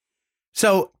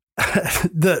 So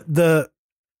the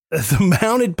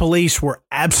mounted police were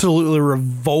absolutely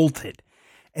revolted.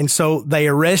 And so they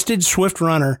arrested Swift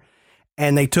Runner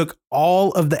and they took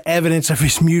all of the evidence of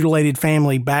his mutilated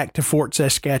family back to Fort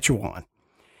Saskatchewan.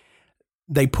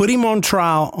 They put him on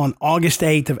trial on August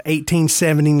 8th of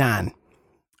 1879.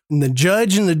 And the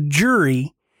judge and the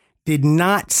jury did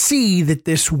not see that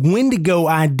this Wendigo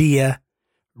idea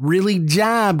really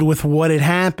jibed with what had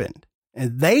happened.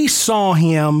 And they saw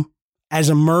him as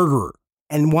a murderer.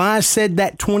 And why I said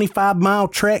that 25-mile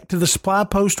trek to the supply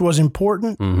post was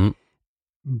important,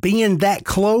 being that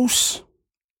close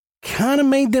kind of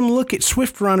made them look at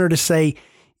Swift Runner to say,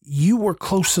 you were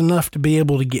close enough to be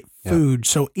able to get food.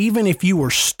 So even if you were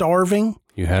starving,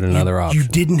 you had another option. You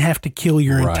didn't have to kill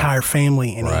your entire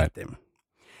family and eat them.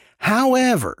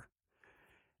 However,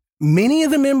 many of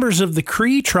the members of the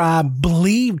Cree tribe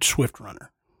believed Swift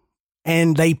Runner,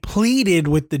 and they pleaded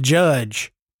with the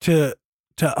judge to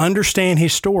understand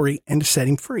his story and to set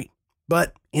him free.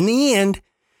 But in the end,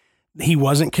 he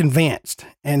wasn't convinced.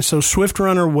 And so Swift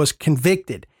Runner was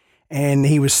convicted and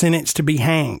he was sentenced to be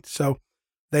hanged. So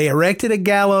they erected a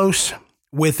gallows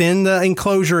within the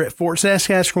enclosure at Fort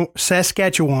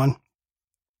Saskatchewan.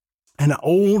 An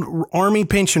old Army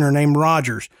pensioner named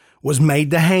Rogers was made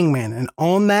the hangman. And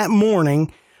on that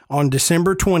morning, on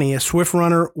December 20th, Swift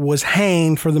Runner was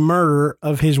hanged for the murder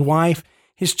of his wife,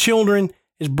 his children,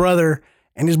 his brother,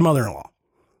 and his mother-in-law.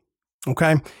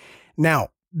 Okay. Now,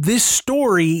 this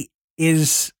story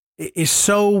is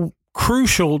so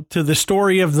crucial to the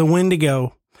story of the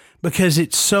Wendigo because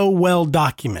it's so well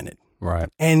documented. Right.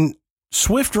 And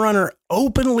Swift Runner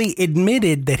openly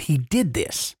admitted that he did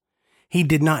this. He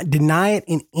did not deny it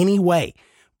in any way,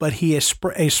 but he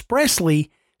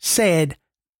expressly said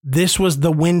this was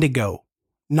the Wendigo,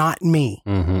 not me,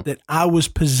 that I was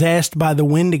possessed by the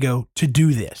Wendigo to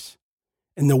do this.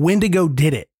 And the Wendigo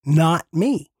did it, not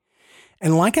me.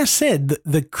 And like I said,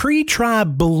 the Cree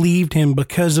tribe believed him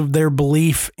because of their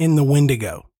belief in the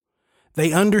Wendigo.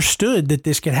 They understood that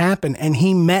this could happen, and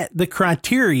he met the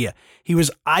criteria. He was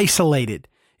isolated.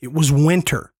 It was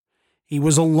winter. He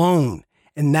was alone.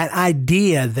 And that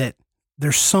idea that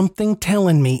there's something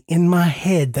telling me in my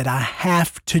head that I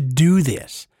have to do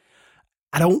this.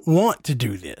 I don't want to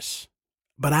do this,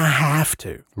 but I have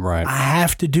to. Right. I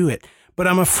have to do it. But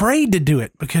I'm afraid to do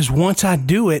it because once I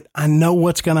do it, I know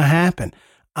what's going to happen.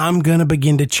 I'm going to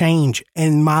begin to change,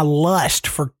 and my lust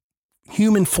for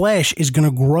human flesh is going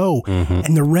to grow,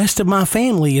 and the rest of my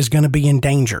family is going to be in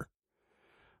danger.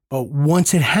 But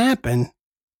once it happened,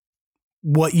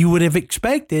 what you would have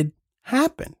expected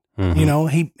happened. You know,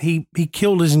 he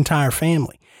killed his entire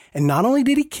family, and not only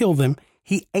did he kill them,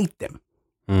 he ate them.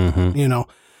 You know,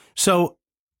 so.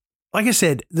 Like I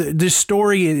said, this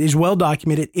story is well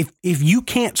documented. If you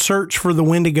can't search for the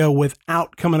Wendigo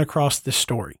without coming across this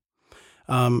story,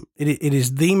 it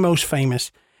is the most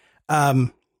famous. But,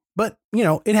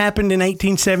 it happened in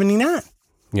 1879.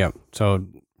 Yep. So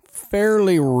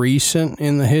fairly recent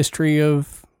in the history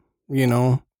of,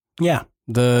 the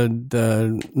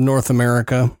North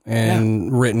America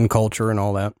and written culture and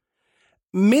all that.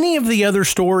 Many of the other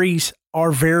stories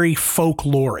are very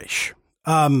folklorish.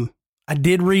 I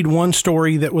did read one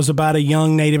story that was about a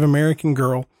young Native American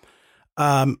girl,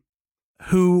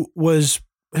 who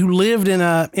lived in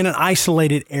an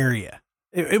isolated area.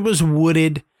 It was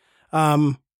wooded.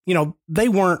 They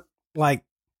weren't like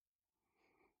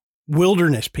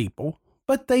wilderness people,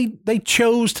 but they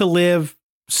chose to live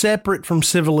separate from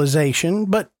civilization,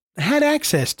 but had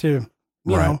access to,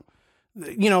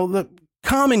 the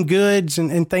common goods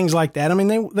and things like that. I mean,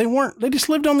 they just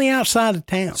lived on the outside of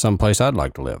town. Someplace I'd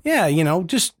like to live. Yeah.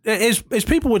 Just as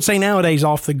people would say nowadays,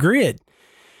 off the grid.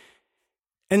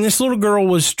 And this little girl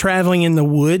was traveling in the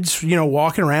woods,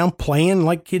 walking around, playing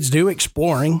like kids do,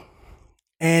 exploring.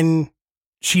 And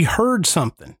she heard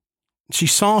something. She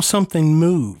saw something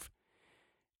move.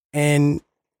 And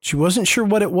she wasn't sure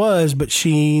what it was, but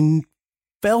she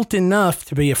felt enough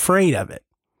to be afraid of it.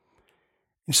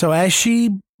 And so as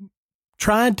she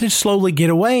tried to slowly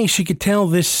get away, she could tell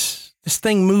this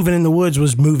thing moving in the woods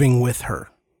was moving with her.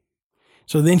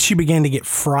 So then she began to get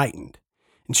frightened,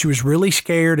 and she was really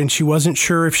scared, and she wasn't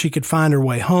sure if she could find her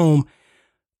way home.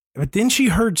 But then she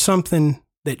heard something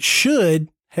that should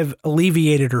have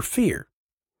alleviated her fear.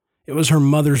 It was her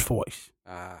mother's voice.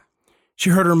 She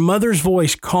heard her mother's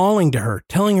voice calling to her,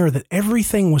 telling her that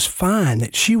everything was fine,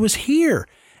 that she was here,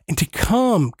 and to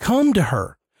come to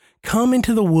her, come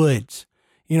into the woods.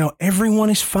 You know, everyone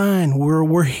is fine.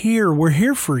 We're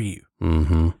here for you.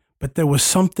 Mm-hmm. But there was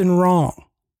something wrong.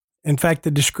 In fact, the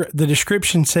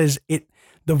description says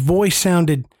the voice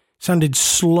sounded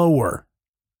slower.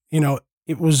 You know,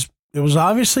 it was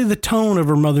obviously the tone of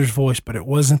her mother's voice, but it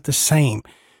wasn't the same.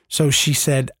 So she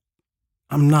said,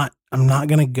 I'm not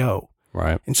going to go.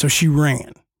 Right. And so she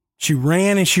ran. She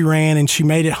ran and she ran and she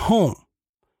made it home.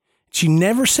 She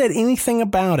never said anything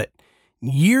about it.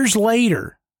 Years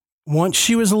later, once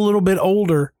she was a little bit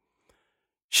older,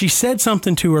 she said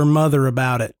something to her mother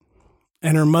about it.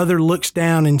 And her mother looks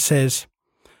down and says,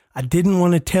 I didn't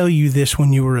want to tell you this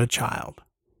when you were a child,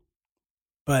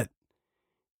 but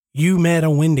you met a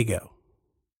Wendigo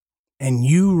and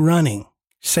you running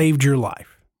saved your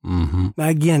life. Mm-hmm. Now,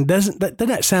 again, doesn't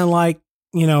that sound like,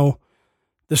 you know,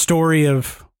 the story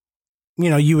of, you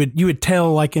know, you would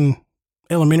tell like in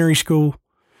elementary school,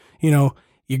 you know,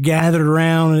 you gathered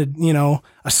around, you know,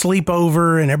 a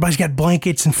sleepover and everybody's got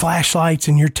blankets and flashlights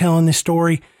and you're telling this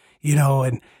story, you know,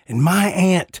 and my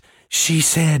aunt, she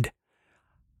said,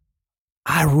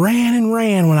 I ran and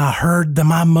ran when I heard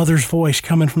my mother's voice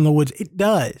coming from the woods. It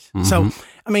does. Mm-hmm. So,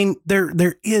 I mean,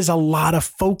 there is a lot of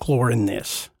folklore in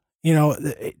this, you know,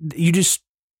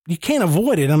 you can't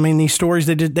avoid it. I mean, these stories,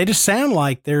 they just sound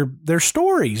like they're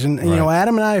stories. And, you know,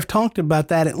 Adam and I have talked about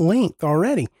that at length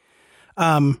already.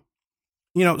 You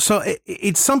know, so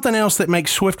it's something else that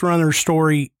makes Swift Runner's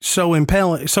story so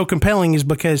compelling is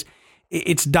because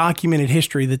it's documented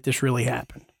history that this really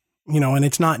happened, you know, and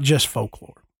it's not just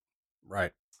folklore.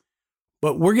 Right.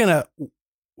 But we're going to,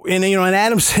 and, you know, and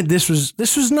Adam said this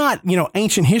was not, you know,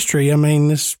 ancient history. I mean,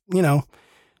 this, you know,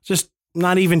 just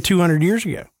not even 200 years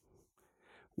ago.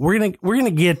 We're going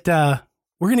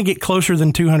to get closer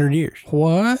than 200 years.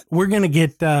 What? We're going to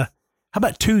get, how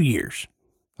about 2 years?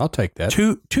 I'll take that.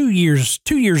 Two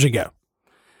years ago.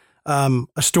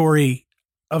 A story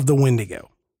of the Wendigo.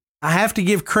 I have to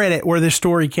give credit where this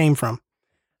story came from.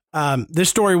 This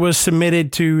story was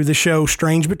submitted to the show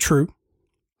Strange But True.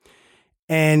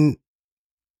 And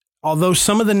although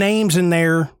some of the names in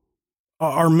there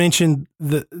are mentioned,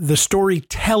 the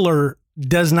storyteller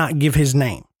does not give his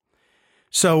name.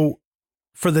 So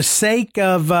for the sake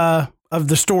of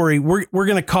the story, we're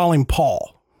going to call him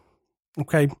Paul.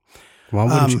 Okay. Why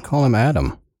wouldn't you call him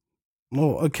Adam?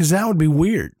 Well, because that would be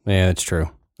weird. Yeah, that's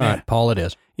true. All right, Paul it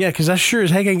is. Yeah, because I sure as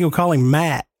heck ain't gonna call him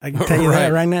Matt. I can tell you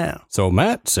that right now. So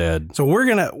Matt said. So we're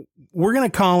gonna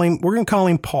call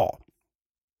him Paul.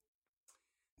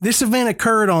 This event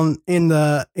occurred in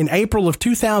April of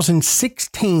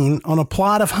 2016 on a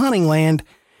plot of hunting land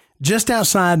just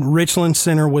outside Richland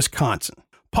Center, Wisconsin.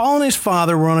 Paul and his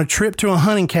father were on a trip to a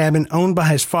hunting cabin owned by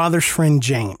his father's friend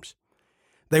James.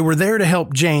 They were there to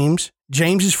help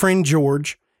James's friend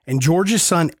George, and George's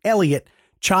son Elliot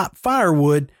chop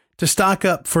firewood to stock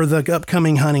up for the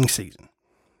upcoming hunting season.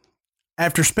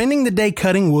 After spending the day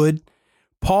cutting wood,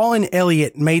 Paul and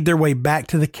Elliot made their way back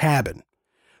to the cabin.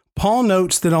 Paul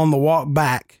notes that on the walk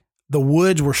back, the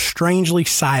woods were strangely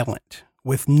silent,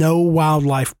 with no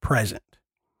wildlife present.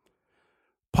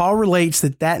 Paul relates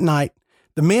that night,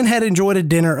 the men had enjoyed a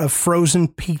dinner of frozen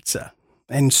pizza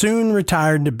and soon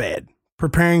retired to bed,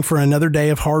 preparing for another day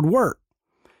of hard work.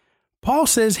 Paul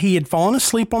says he had fallen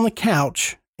asleep on the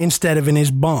couch instead of in his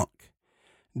bunk.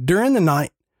 During the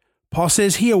night, Paul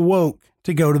says he awoke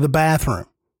to go to the bathroom.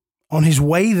 On his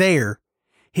way there,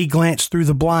 he glanced through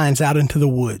the blinds out into the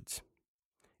woods.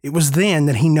 It was then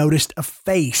that he noticed a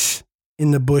face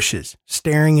in the bushes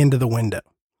staring into the window.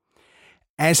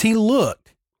 As he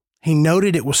looked, he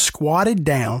noted it was squatted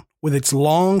down with its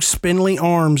long, spindly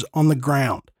arms on the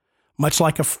ground, much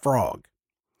like a frog.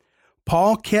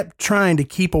 Paul kept trying to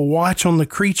keep a watch on the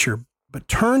creature, but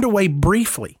turned away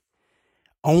briefly,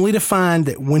 only to find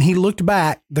that when he looked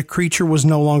back, the creature was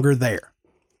no longer there.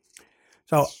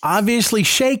 So obviously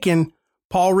shaken,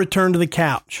 Paul returned to the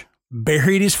couch,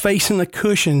 buried his face in the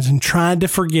cushions, and tried to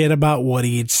forget about what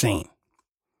he had seen.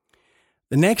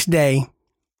 The next day,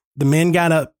 the men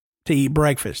got up to eat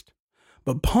breakfast,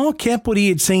 but Paul kept what he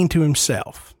had seen to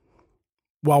himself.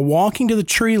 While walking to the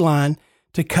tree line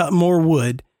to cut more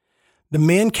wood, the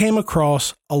men came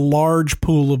across a large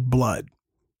pool of blood.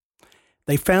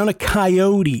 They found a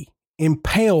coyote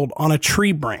impaled on a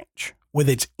tree branch with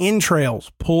its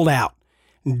entrails pulled out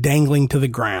and dangling to the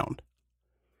ground.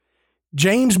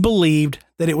 James believed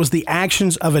that it was the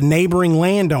actions of a neighboring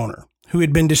landowner who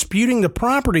had been disputing the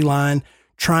property line,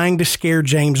 trying to scare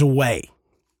James away.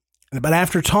 But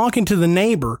after talking to the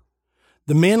neighbor,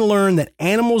 the men learned that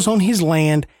animals on his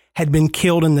land had been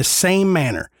killed in the same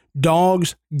manner.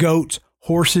 Dogs, goats,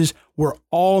 horses were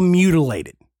all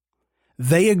mutilated.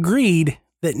 They agreed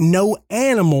that no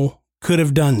animal could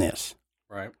have done this.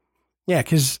 Right. Yeah,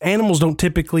 because animals don't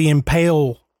typically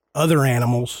impale other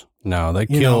animals. No, they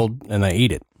killed and they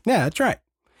eat it. Yeah, that's right.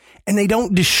 And they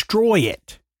don't destroy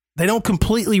it. They don't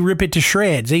completely rip it to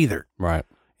shreds either. Right.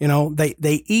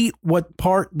 They eat what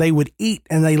part they would eat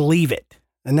and they leave it.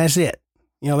 And that's it.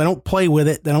 They don't play with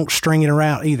it. They don't string it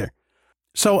around either.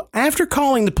 So after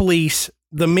calling the police,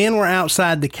 the men were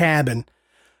outside the cabin.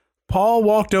 Paul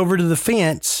walked over to the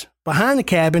fence behind the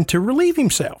cabin to relieve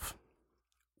himself.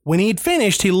 When he had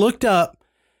finished, he looked up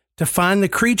to find the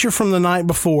creature from the night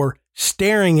before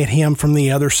staring at him from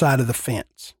the other side of the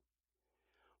fence.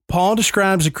 Paul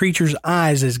describes the creature's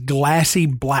eyes as glassy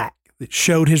black that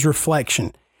showed his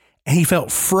reflection, and he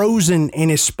felt frozen in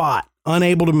his spot,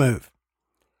 unable to move.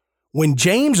 When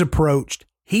James approached,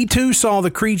 he too saw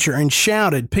the creature and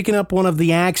shouted, picking up one of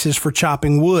the axes for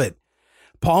chopping wood.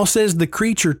 Paul says the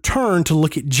creature turned to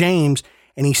look at James,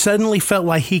 and he suddenly felt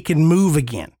like he could move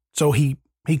again. So he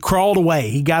crawled away.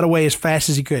 He got away as fast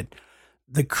as he could.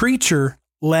 The creature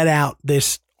let out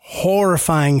this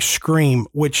horrifying scream,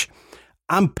 which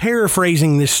I'm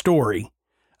paraphrasing this story.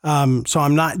 So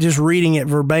I'm not just reading it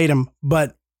verbatim,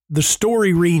 but the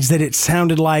story reads that it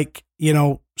sounded like,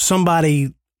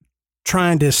 somebody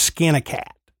trying to skin a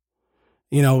cat.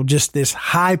 Just this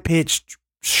high-pitched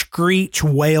screech,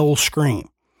 wail, scream.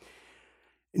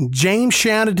 And James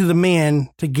shouted to the men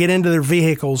to get into their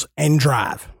vehicles and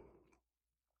drive.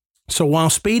 So while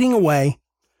speeding away,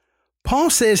 Paul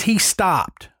says he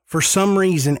stopped for some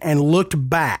reason and looked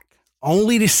back,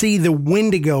 only to see the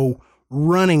Wendigo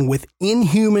running with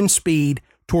inhuman speed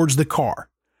towards the car.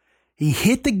 He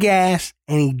hit the gas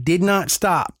and he did not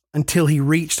stop until he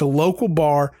reached a local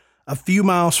bar a few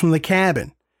miles from the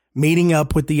cabin, meeting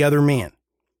up with the other men.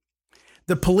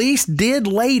 The police did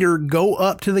later go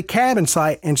up to the cabin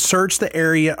site and search the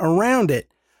area around it,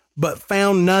 but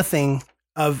found nothing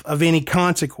of any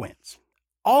consequence.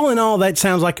 All in all, that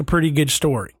sounds like a pretty good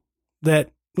story. That,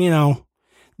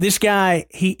 this guy,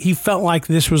 he felt like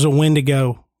this was a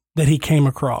Wendigo that he came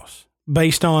across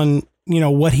based on,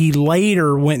 what he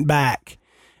later went back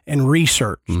and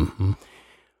researched. Mm-hmm.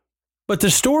 But the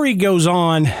story goes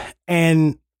on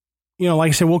and, like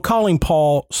I said, we'll call him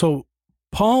Paul. So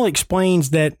Paul explains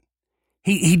that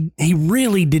he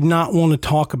really did not want to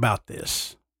talk about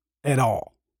this at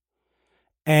all.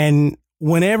 And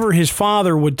whenever his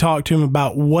father would talk to him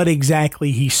about what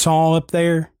exactly he saw up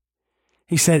there,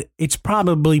 he said, it's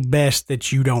probably best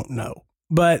that you don't know.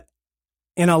 But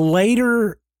in a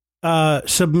later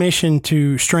submission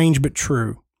to Strange But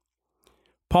True,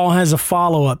 Paul has a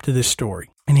follow-up to this story.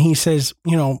 And he says,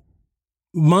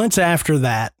 months after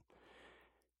that,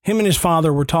 him and his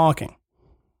father were talking.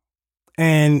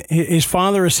 And his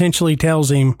father essentially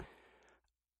tells him,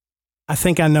 I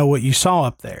think I know what you saw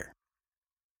up there.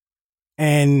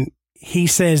 And he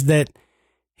says that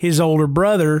his older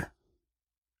brother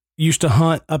used to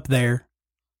hunt up there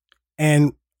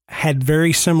and had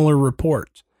very similar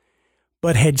reports,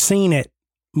 but had seen it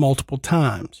multiple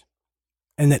times.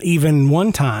 And that even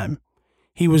one time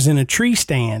he was in a tree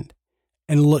stand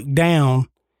and looked down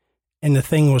and the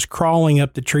thing was crawling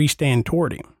up the tree stand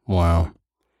toward him. Wow.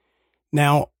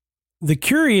 Now, the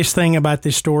curious thing about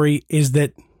this story is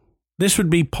that this would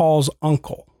be Paul's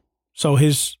uncle. So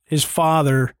his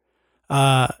father,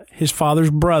 his father's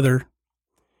brother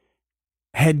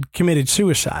had committed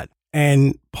suicide.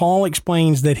 And Paul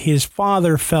explains that his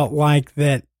father felt like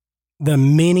that the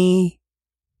many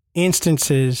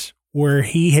instances where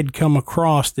he had come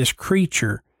across this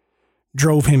creature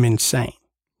drove him insane.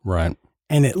 Right.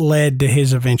 And it led to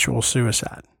his eventual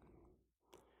suicide.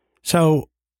 So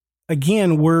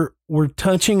again, we're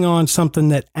touching on something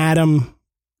that Adam,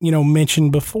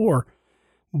 mentioned before,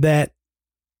 that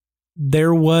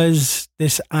there was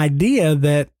this idea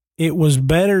that it was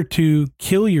better to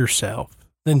kill yourself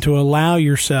than to allow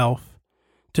yourself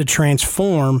to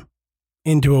transform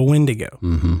into a Wendigo.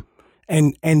 Mm-hmm.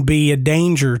 And be a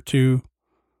danger to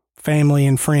family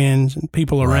and friends and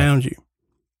people around you.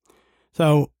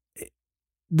 So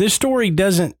this story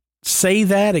doesn't say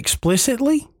that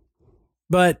explicitly,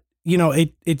 but,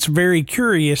 it's very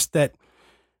curious that,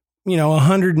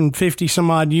 150 some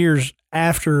odd years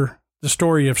after the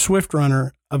story of Swift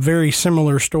Runner, a very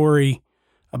similar story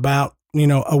about,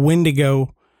 a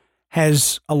Wendigo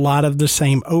has a lot of the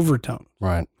same overtone.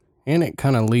 Right. And it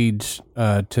kind of leads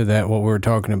to that, what we were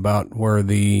talking about, where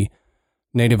the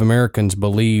Native Americans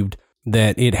believed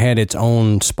that it had its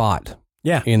own spot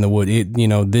in the wood.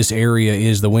 This area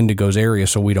is the Wendigos area,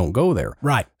 so we don't go there.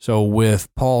 Right. So with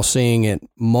Paul seeing it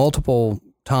multiple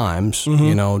times,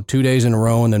 2 days in a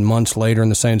row and then months later in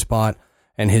the same spot,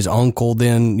 and his uncle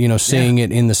then, seeing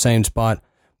it in the same spot,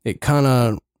 it kind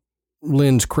of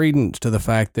lends credence to the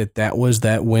fact that was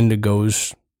that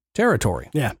Wendigo's territory.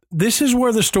 Yeah. This is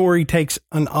where the story takes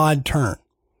an odd turn.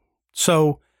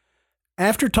 So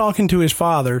after talking to his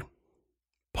father,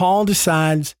 Paul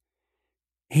decides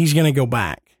he's going to go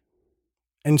back.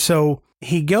 And so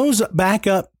he goes back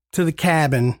up to the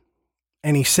cabin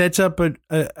and he sets up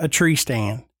a tree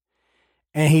stand,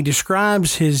 and he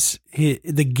describes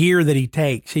the gear that he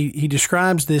takes. He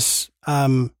describes this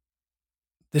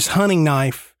hunting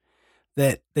knife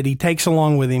that he takes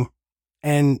along with him,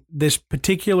 and this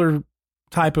particular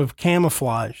type of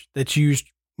camouflage that's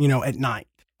used, at night.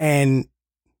 And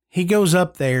he goes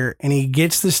up there and he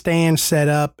gets the stand set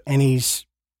up, and he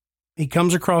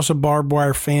comes across a barbed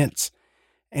wire fence,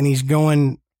 and he's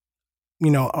going,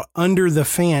 under the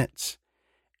fence,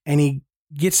 and he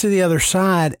gets to the other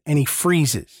side and he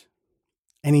freezes.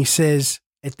 And he says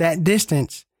at that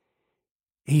distance,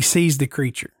 he sees the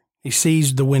creature. He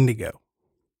sees the Wendigo.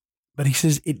 But he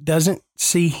says it doesn't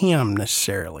see him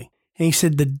necessarily. And he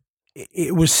said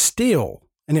it was still,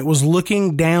 and it was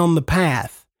looking down the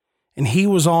path, and he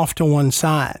was off to one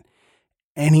side.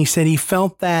 And he said he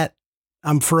felt that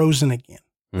I'm frozen again,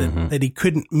 that he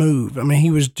couldn't move. I mean, he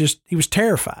was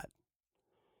terrified.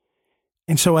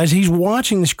 And so as he's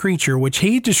watching this creature, which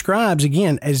he describes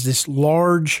again as this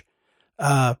large,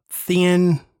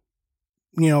 thin,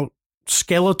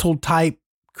 skeletal type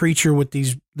creature with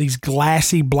these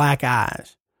glassy black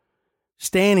eyes,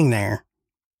 standing there,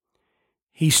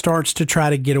 he starts to try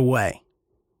to get away.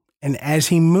 And as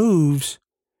he moves,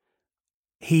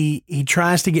 he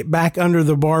tries to get back under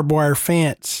the barbed wire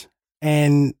fence,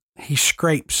 and he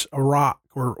scrapes a rock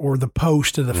or the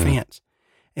post of the fence.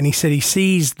 And he said he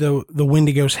sees the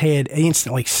Wendigo's head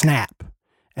instantly snap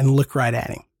and look right at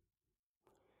him.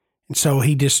 And so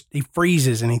he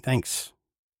freezes and he thinks,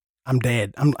 I'm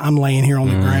dead. I'm laying here on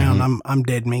the ground. I'm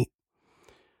dead meat.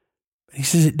 But he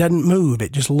says it doesn't move.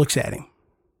 It just looks at him.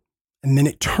 And then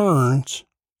it turns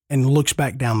and looks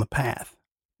back down the path,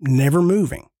 never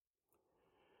moving.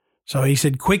 So he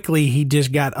said quickly he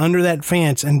just got under that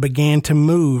fence and began to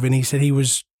move. And he said he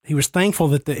was thankful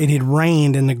that it had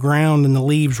rained and the ground and the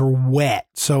leaves were wet,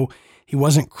 so he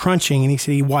wasn't crunching. And he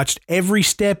said he watched every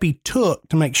step he took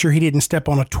to make sure he didn't step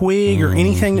on a twig or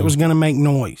anything that was going to make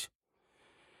noise.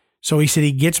 So he said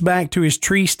he gets back to his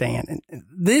tree stand. And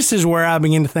this is where I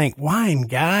begin to think, why in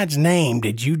God's name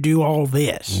did you do all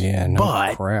this? Yeah,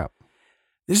 no crap.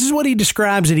 This is what he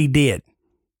describes that he did.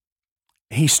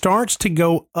 He starts to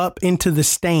go up into the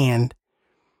stand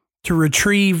to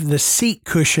retrieve the seat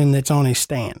cushion that's on his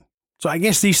stand. So I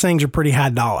guess these things are pretty high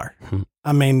dollar.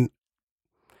 I mean,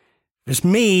 if it's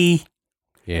me,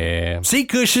 seat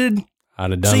cushion,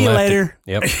 I'd have done. See you later.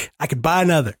 Yep. I could buy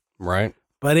another. Right.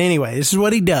 But anyway, this is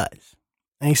what he does.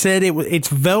 And he said it's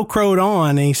Velcroed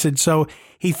on. And he said, so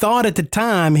he thought at the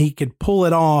time he could pull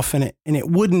it off and it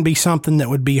wouldn't be something that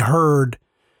would be heard,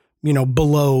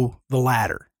 below the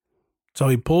ladder. So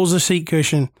he pulls the seat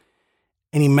cushion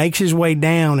and he makes his way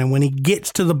down. And when he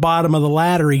gets to the bottom of the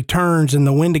ladder, he turns and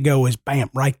the Wendigo is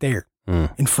right there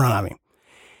in front of him.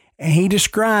 And he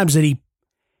describes that he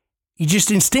just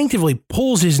instinctively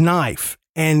pulls his knife,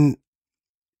 and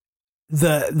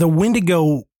the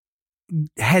Wendigo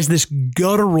has this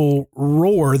guttural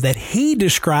roar that he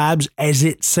describes as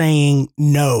it saying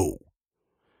no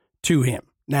to him.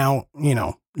 Now,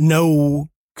 no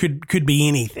could be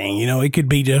anything, it could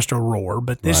be just a roar,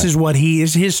 but this is what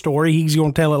his story. He's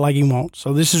going to tell it like he wants.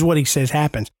 So this is what he says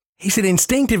happens. He said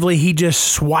instinctively he just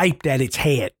swiped at its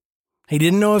head. He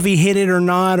didn't know if he hit it or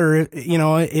not, or,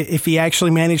 if he actually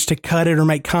managed to cut it or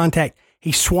make contact.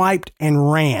 He swiped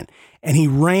and ran, and he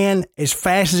ran as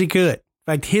fast as he could. In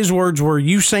fact, his words were,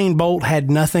 Usain Bolt had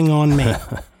nothing on me.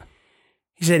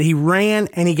 He said he ran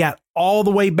and he got all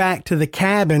the way back to the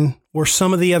cabin where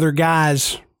some of the other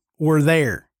guys were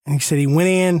there. And he said he went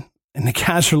in and the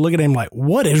guys were looking at him like,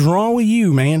 what is wrong with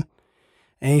you, man?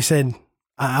 And he said,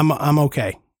 I'm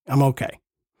okay. I'm okay.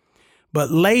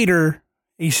 But later,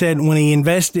 he said when he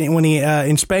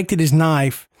inspected his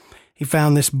knife, he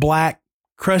found this black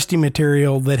crusty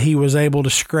material that he was able to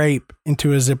scrape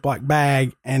into a Ziploc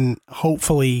bag and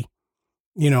hopefully,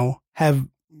 have,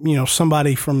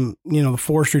 somebody from, the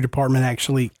forestry department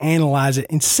actually analyze it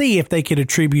and see if they could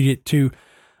attribute it to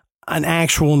an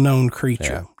actual known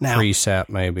creature. Yeah, Now, tree sap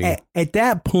maybe. At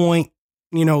that point,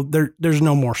 there's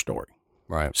no more story.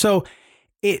 Right. So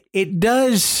it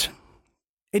does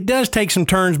take some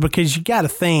turns, because you got to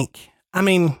think. I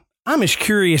mean, I'm as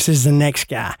curious as the next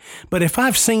guy, but if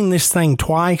I've seen this thing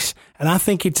twice and I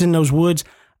think it's in those woods,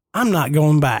 I'm not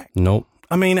going back. Nope.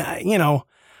 I mean,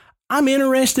 I'm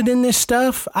interested in this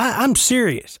stuff. I'm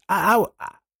serious. I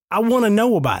want to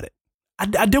know about it.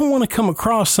 I don't want to come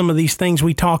across some of these things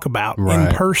we talk about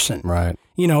in person. Right.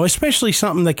 Especially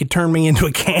something that could turn me into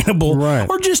a cannibal, Right.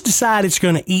 or just decide it's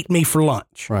going to eat me for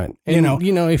lunch. Right. And,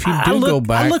 if you do go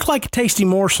back. I look like a tasty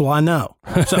morsel, I know.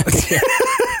 So,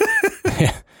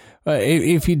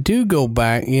 if you do go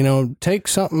back, take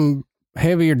something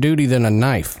heavier duty than a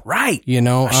knife. right.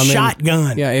 Shotgun.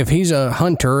 Shotgun. Yeah, if he's a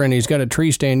hunter and he's got a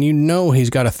tree stand,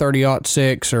 he's got a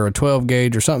 30-06 or a 12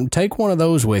 gauge or something. Take one of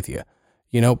those with you.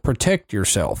 Protect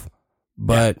yourself.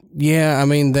 But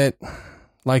that,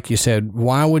 like you said,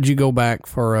 why would you go back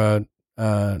for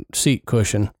a seat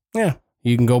cushion? Yeah.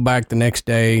 You can go back the next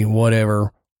day,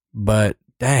 whatever. But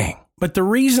dang. But the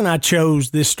reason I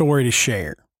chose this story to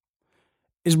share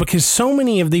is because so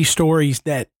many of these stories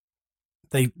that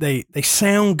they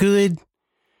sound good.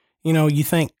 You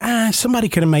think, somebody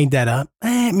could have made that up.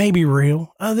 It may be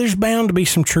real. There's bound to be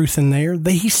some truth in there.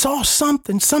 He saw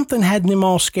something. Something had them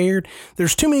all scared.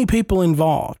 There's too many people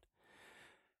involved.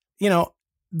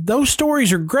 Those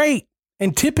stories are great.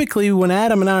 And typically when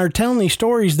Adam and I are telling these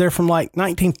stories, they're from like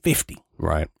 1950.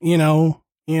 Right.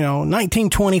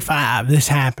 1925, this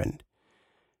happened.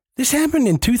 This happened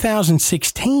in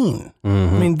 2016.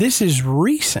 Mm-hmm. I mean, this is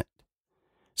recent.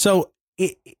 So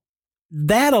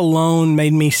that alone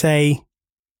made me say,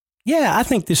 yeah, I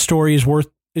think this story is worth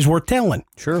telling.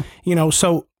 Sure.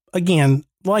 So again,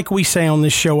 like we say on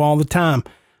this show all the time,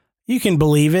 you can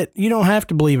believe it. You don't have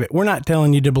to believe it. We're not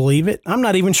telling you to believe it. I'm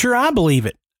not even sure I believe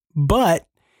it. But,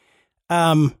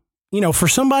 for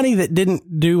somebody that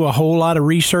didn't do a whole lot of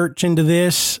research into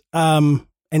this, and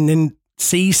then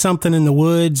sees something in the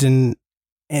woods and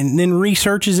then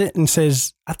researches it and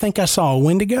says, I think I saw a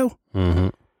Wendigo. Mm-hmm.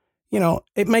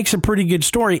 It makes a pretty good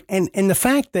story. And the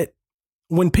fact that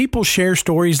when people share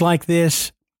stories like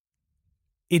this,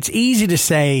 it's easy to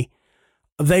say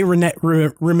they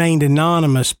remained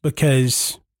anonymous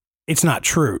because it's not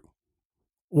true.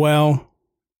 Well,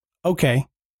 okay.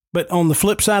 But on the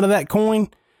flip side of that coin,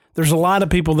 there's a lot of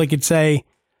people that could say,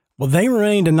 well, they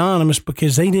remained anonymous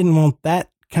because they didn't want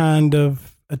that kind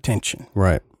of attention.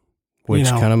 Right. Which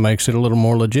kind of makes it a little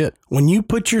more legit. When you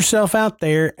put yourself out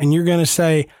there and you're going to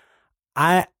say,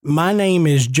 my name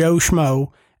is Joe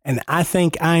Schmo, and I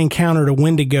think I encountered a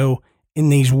Wendigo in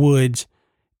these woods,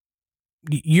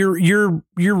 you're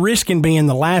risking being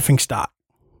the laughing stock.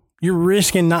 You're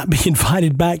risking not being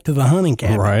invited back to the hunting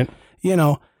cabin. Right.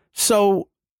 So,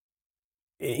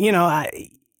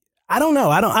 I don't know.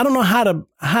 I don't know how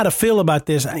to feel about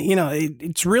this.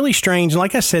 It's really strange.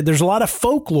 Like I said, there's a lot of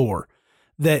folklore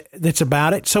that's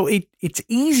about it. So it's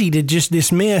easy to just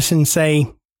dismiss and say,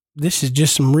 this is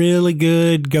just some really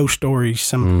good ghost stories,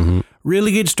 some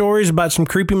really good stories about some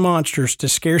creepy monsters to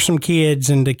scare some kids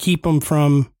and to keep them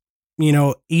from,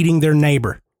 eating their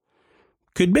neighbor.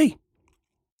 Could be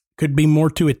more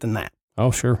to it than that.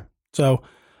 Oh, sure. So,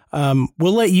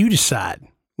 we'll let you decide.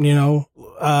 We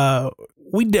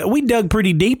dug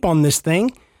pretty deep on this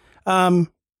thing.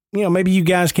 Maybe you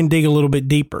guys can dig a little bit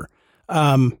deeper.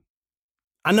 I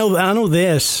know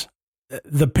this,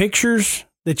 the pictures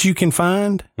that you can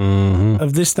find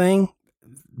of this thing,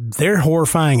 they're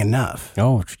horrifying enough.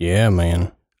 Oh, yeah,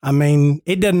 man. I mean,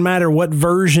 it doesn't matter what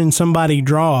version somebody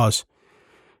draws.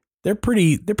 They're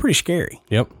pretty scary.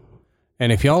 Yep.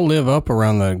 And if y'all live up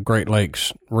around the Great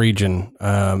Lakes region,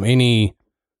 any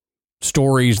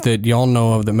stories that y'all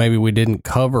know of that maybe we didn't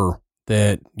cover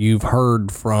that you've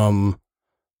heard from,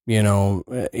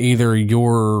 either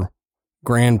your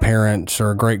grandparents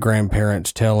or great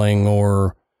grandparents telling,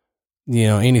 or,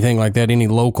 anything like that, any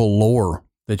local lore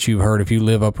that you've heard, if you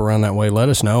live up around that way, let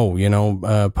us know,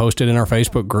 post it in our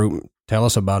Facebook group, tell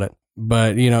us about it.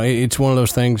 But, it's one of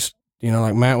those things,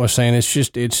 like Matt was saying,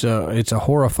 it's a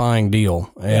horrifying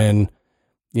deal. And,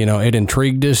 it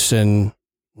intrigued us and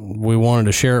we wanted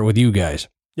to share it with you guys.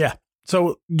 Yeah.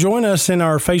 So join us in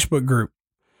our Facebook group.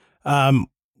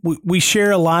 We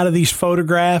share a lot of these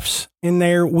photographs in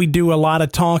there. We do a lot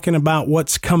of talking about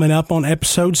what's coming up on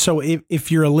episodes. So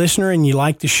if you're a listener and you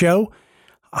like the show,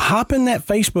 hop in that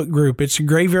Facebook group. It's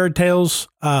Graveyard Tales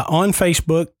on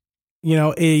Facebook.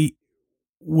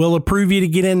 We'll approve you to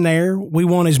get in there. We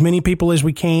want as many people as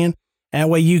we can. That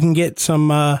way you can get some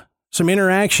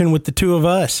interaction with the two of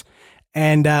us.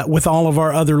 and with all of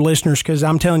our other listeners, because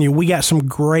I'm telling you, we got some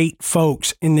great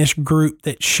folks in this group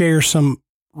that share some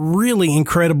really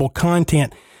incredible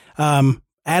content. Adam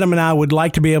and I would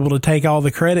like to be able to take all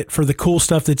the credit for the cool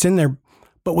stuff that's in there,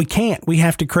 but we can't. We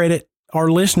have to credit our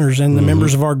listeners and the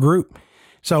members of our group.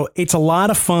 So it's a lot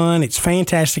of fun. It's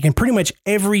fantastic. And pretty much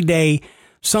every day,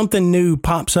 something new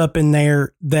pops up in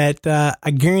there that I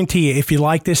guarantee you, if you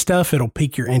like this stuff, it'll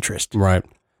pique your interest. Right.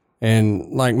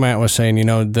 And like Matt was saying,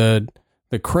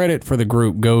 the credit for the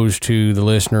group goes to the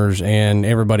listeners and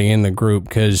everybody in the group,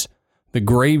 because the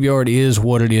graveyard is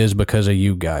what it is because of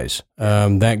you guys.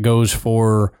 That goes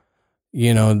for,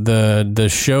 the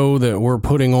show that we're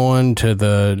putting on, to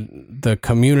the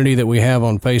community that we have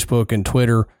on Facebook and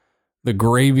Twitter. The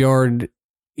graveyard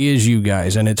is you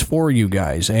guys, and it's for you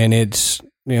guys. And it's,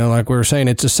 like we were saying,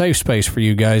 it's a safe space for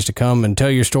you guys to come and tell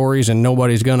your stories, and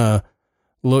nobody's going to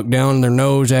look down their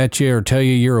nose at you or tell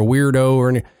you you're a weirdo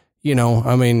or,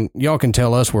 y'all can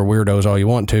tell us we're weirdos all you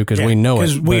want to, because we know it.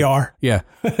 Because we are. Yeah.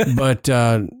 But,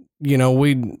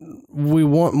 we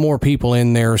want more people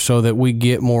in there so that we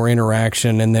get more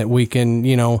interaction, and that we can,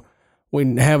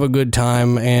 we have a good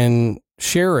time and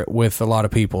share it with a lot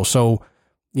of people. So,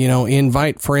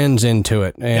 invite friends into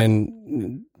it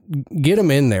and get them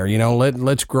in there.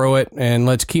 Let's grow it, and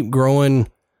let's keep growing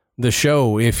the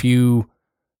show. If you,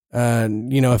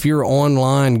 if you're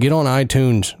online, get on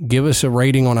iTunes, give us a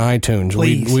rating on iTunes.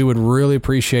 We would really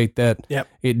appreciate that. Yep.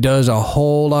 It does a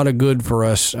whole lot of good for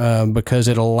us, because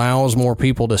it allows more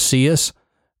people to see us,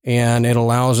 and it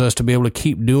allows us to be able to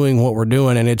keep doing what we're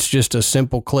doing. And it's just a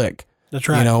simple click. That's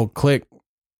right.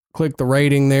 Click the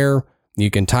rating there. You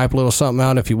can type a little something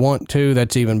out if you want to.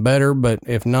 That's even better. But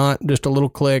if not, just a little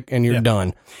click and you're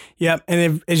done. Yep.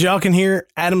 And as y'all can hear,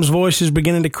 Adam's voice is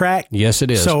beginning to crack. Yes,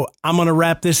 it is. So I'm going to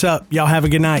wrap this up. Y'all have a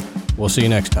good night. We'll see you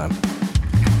next time.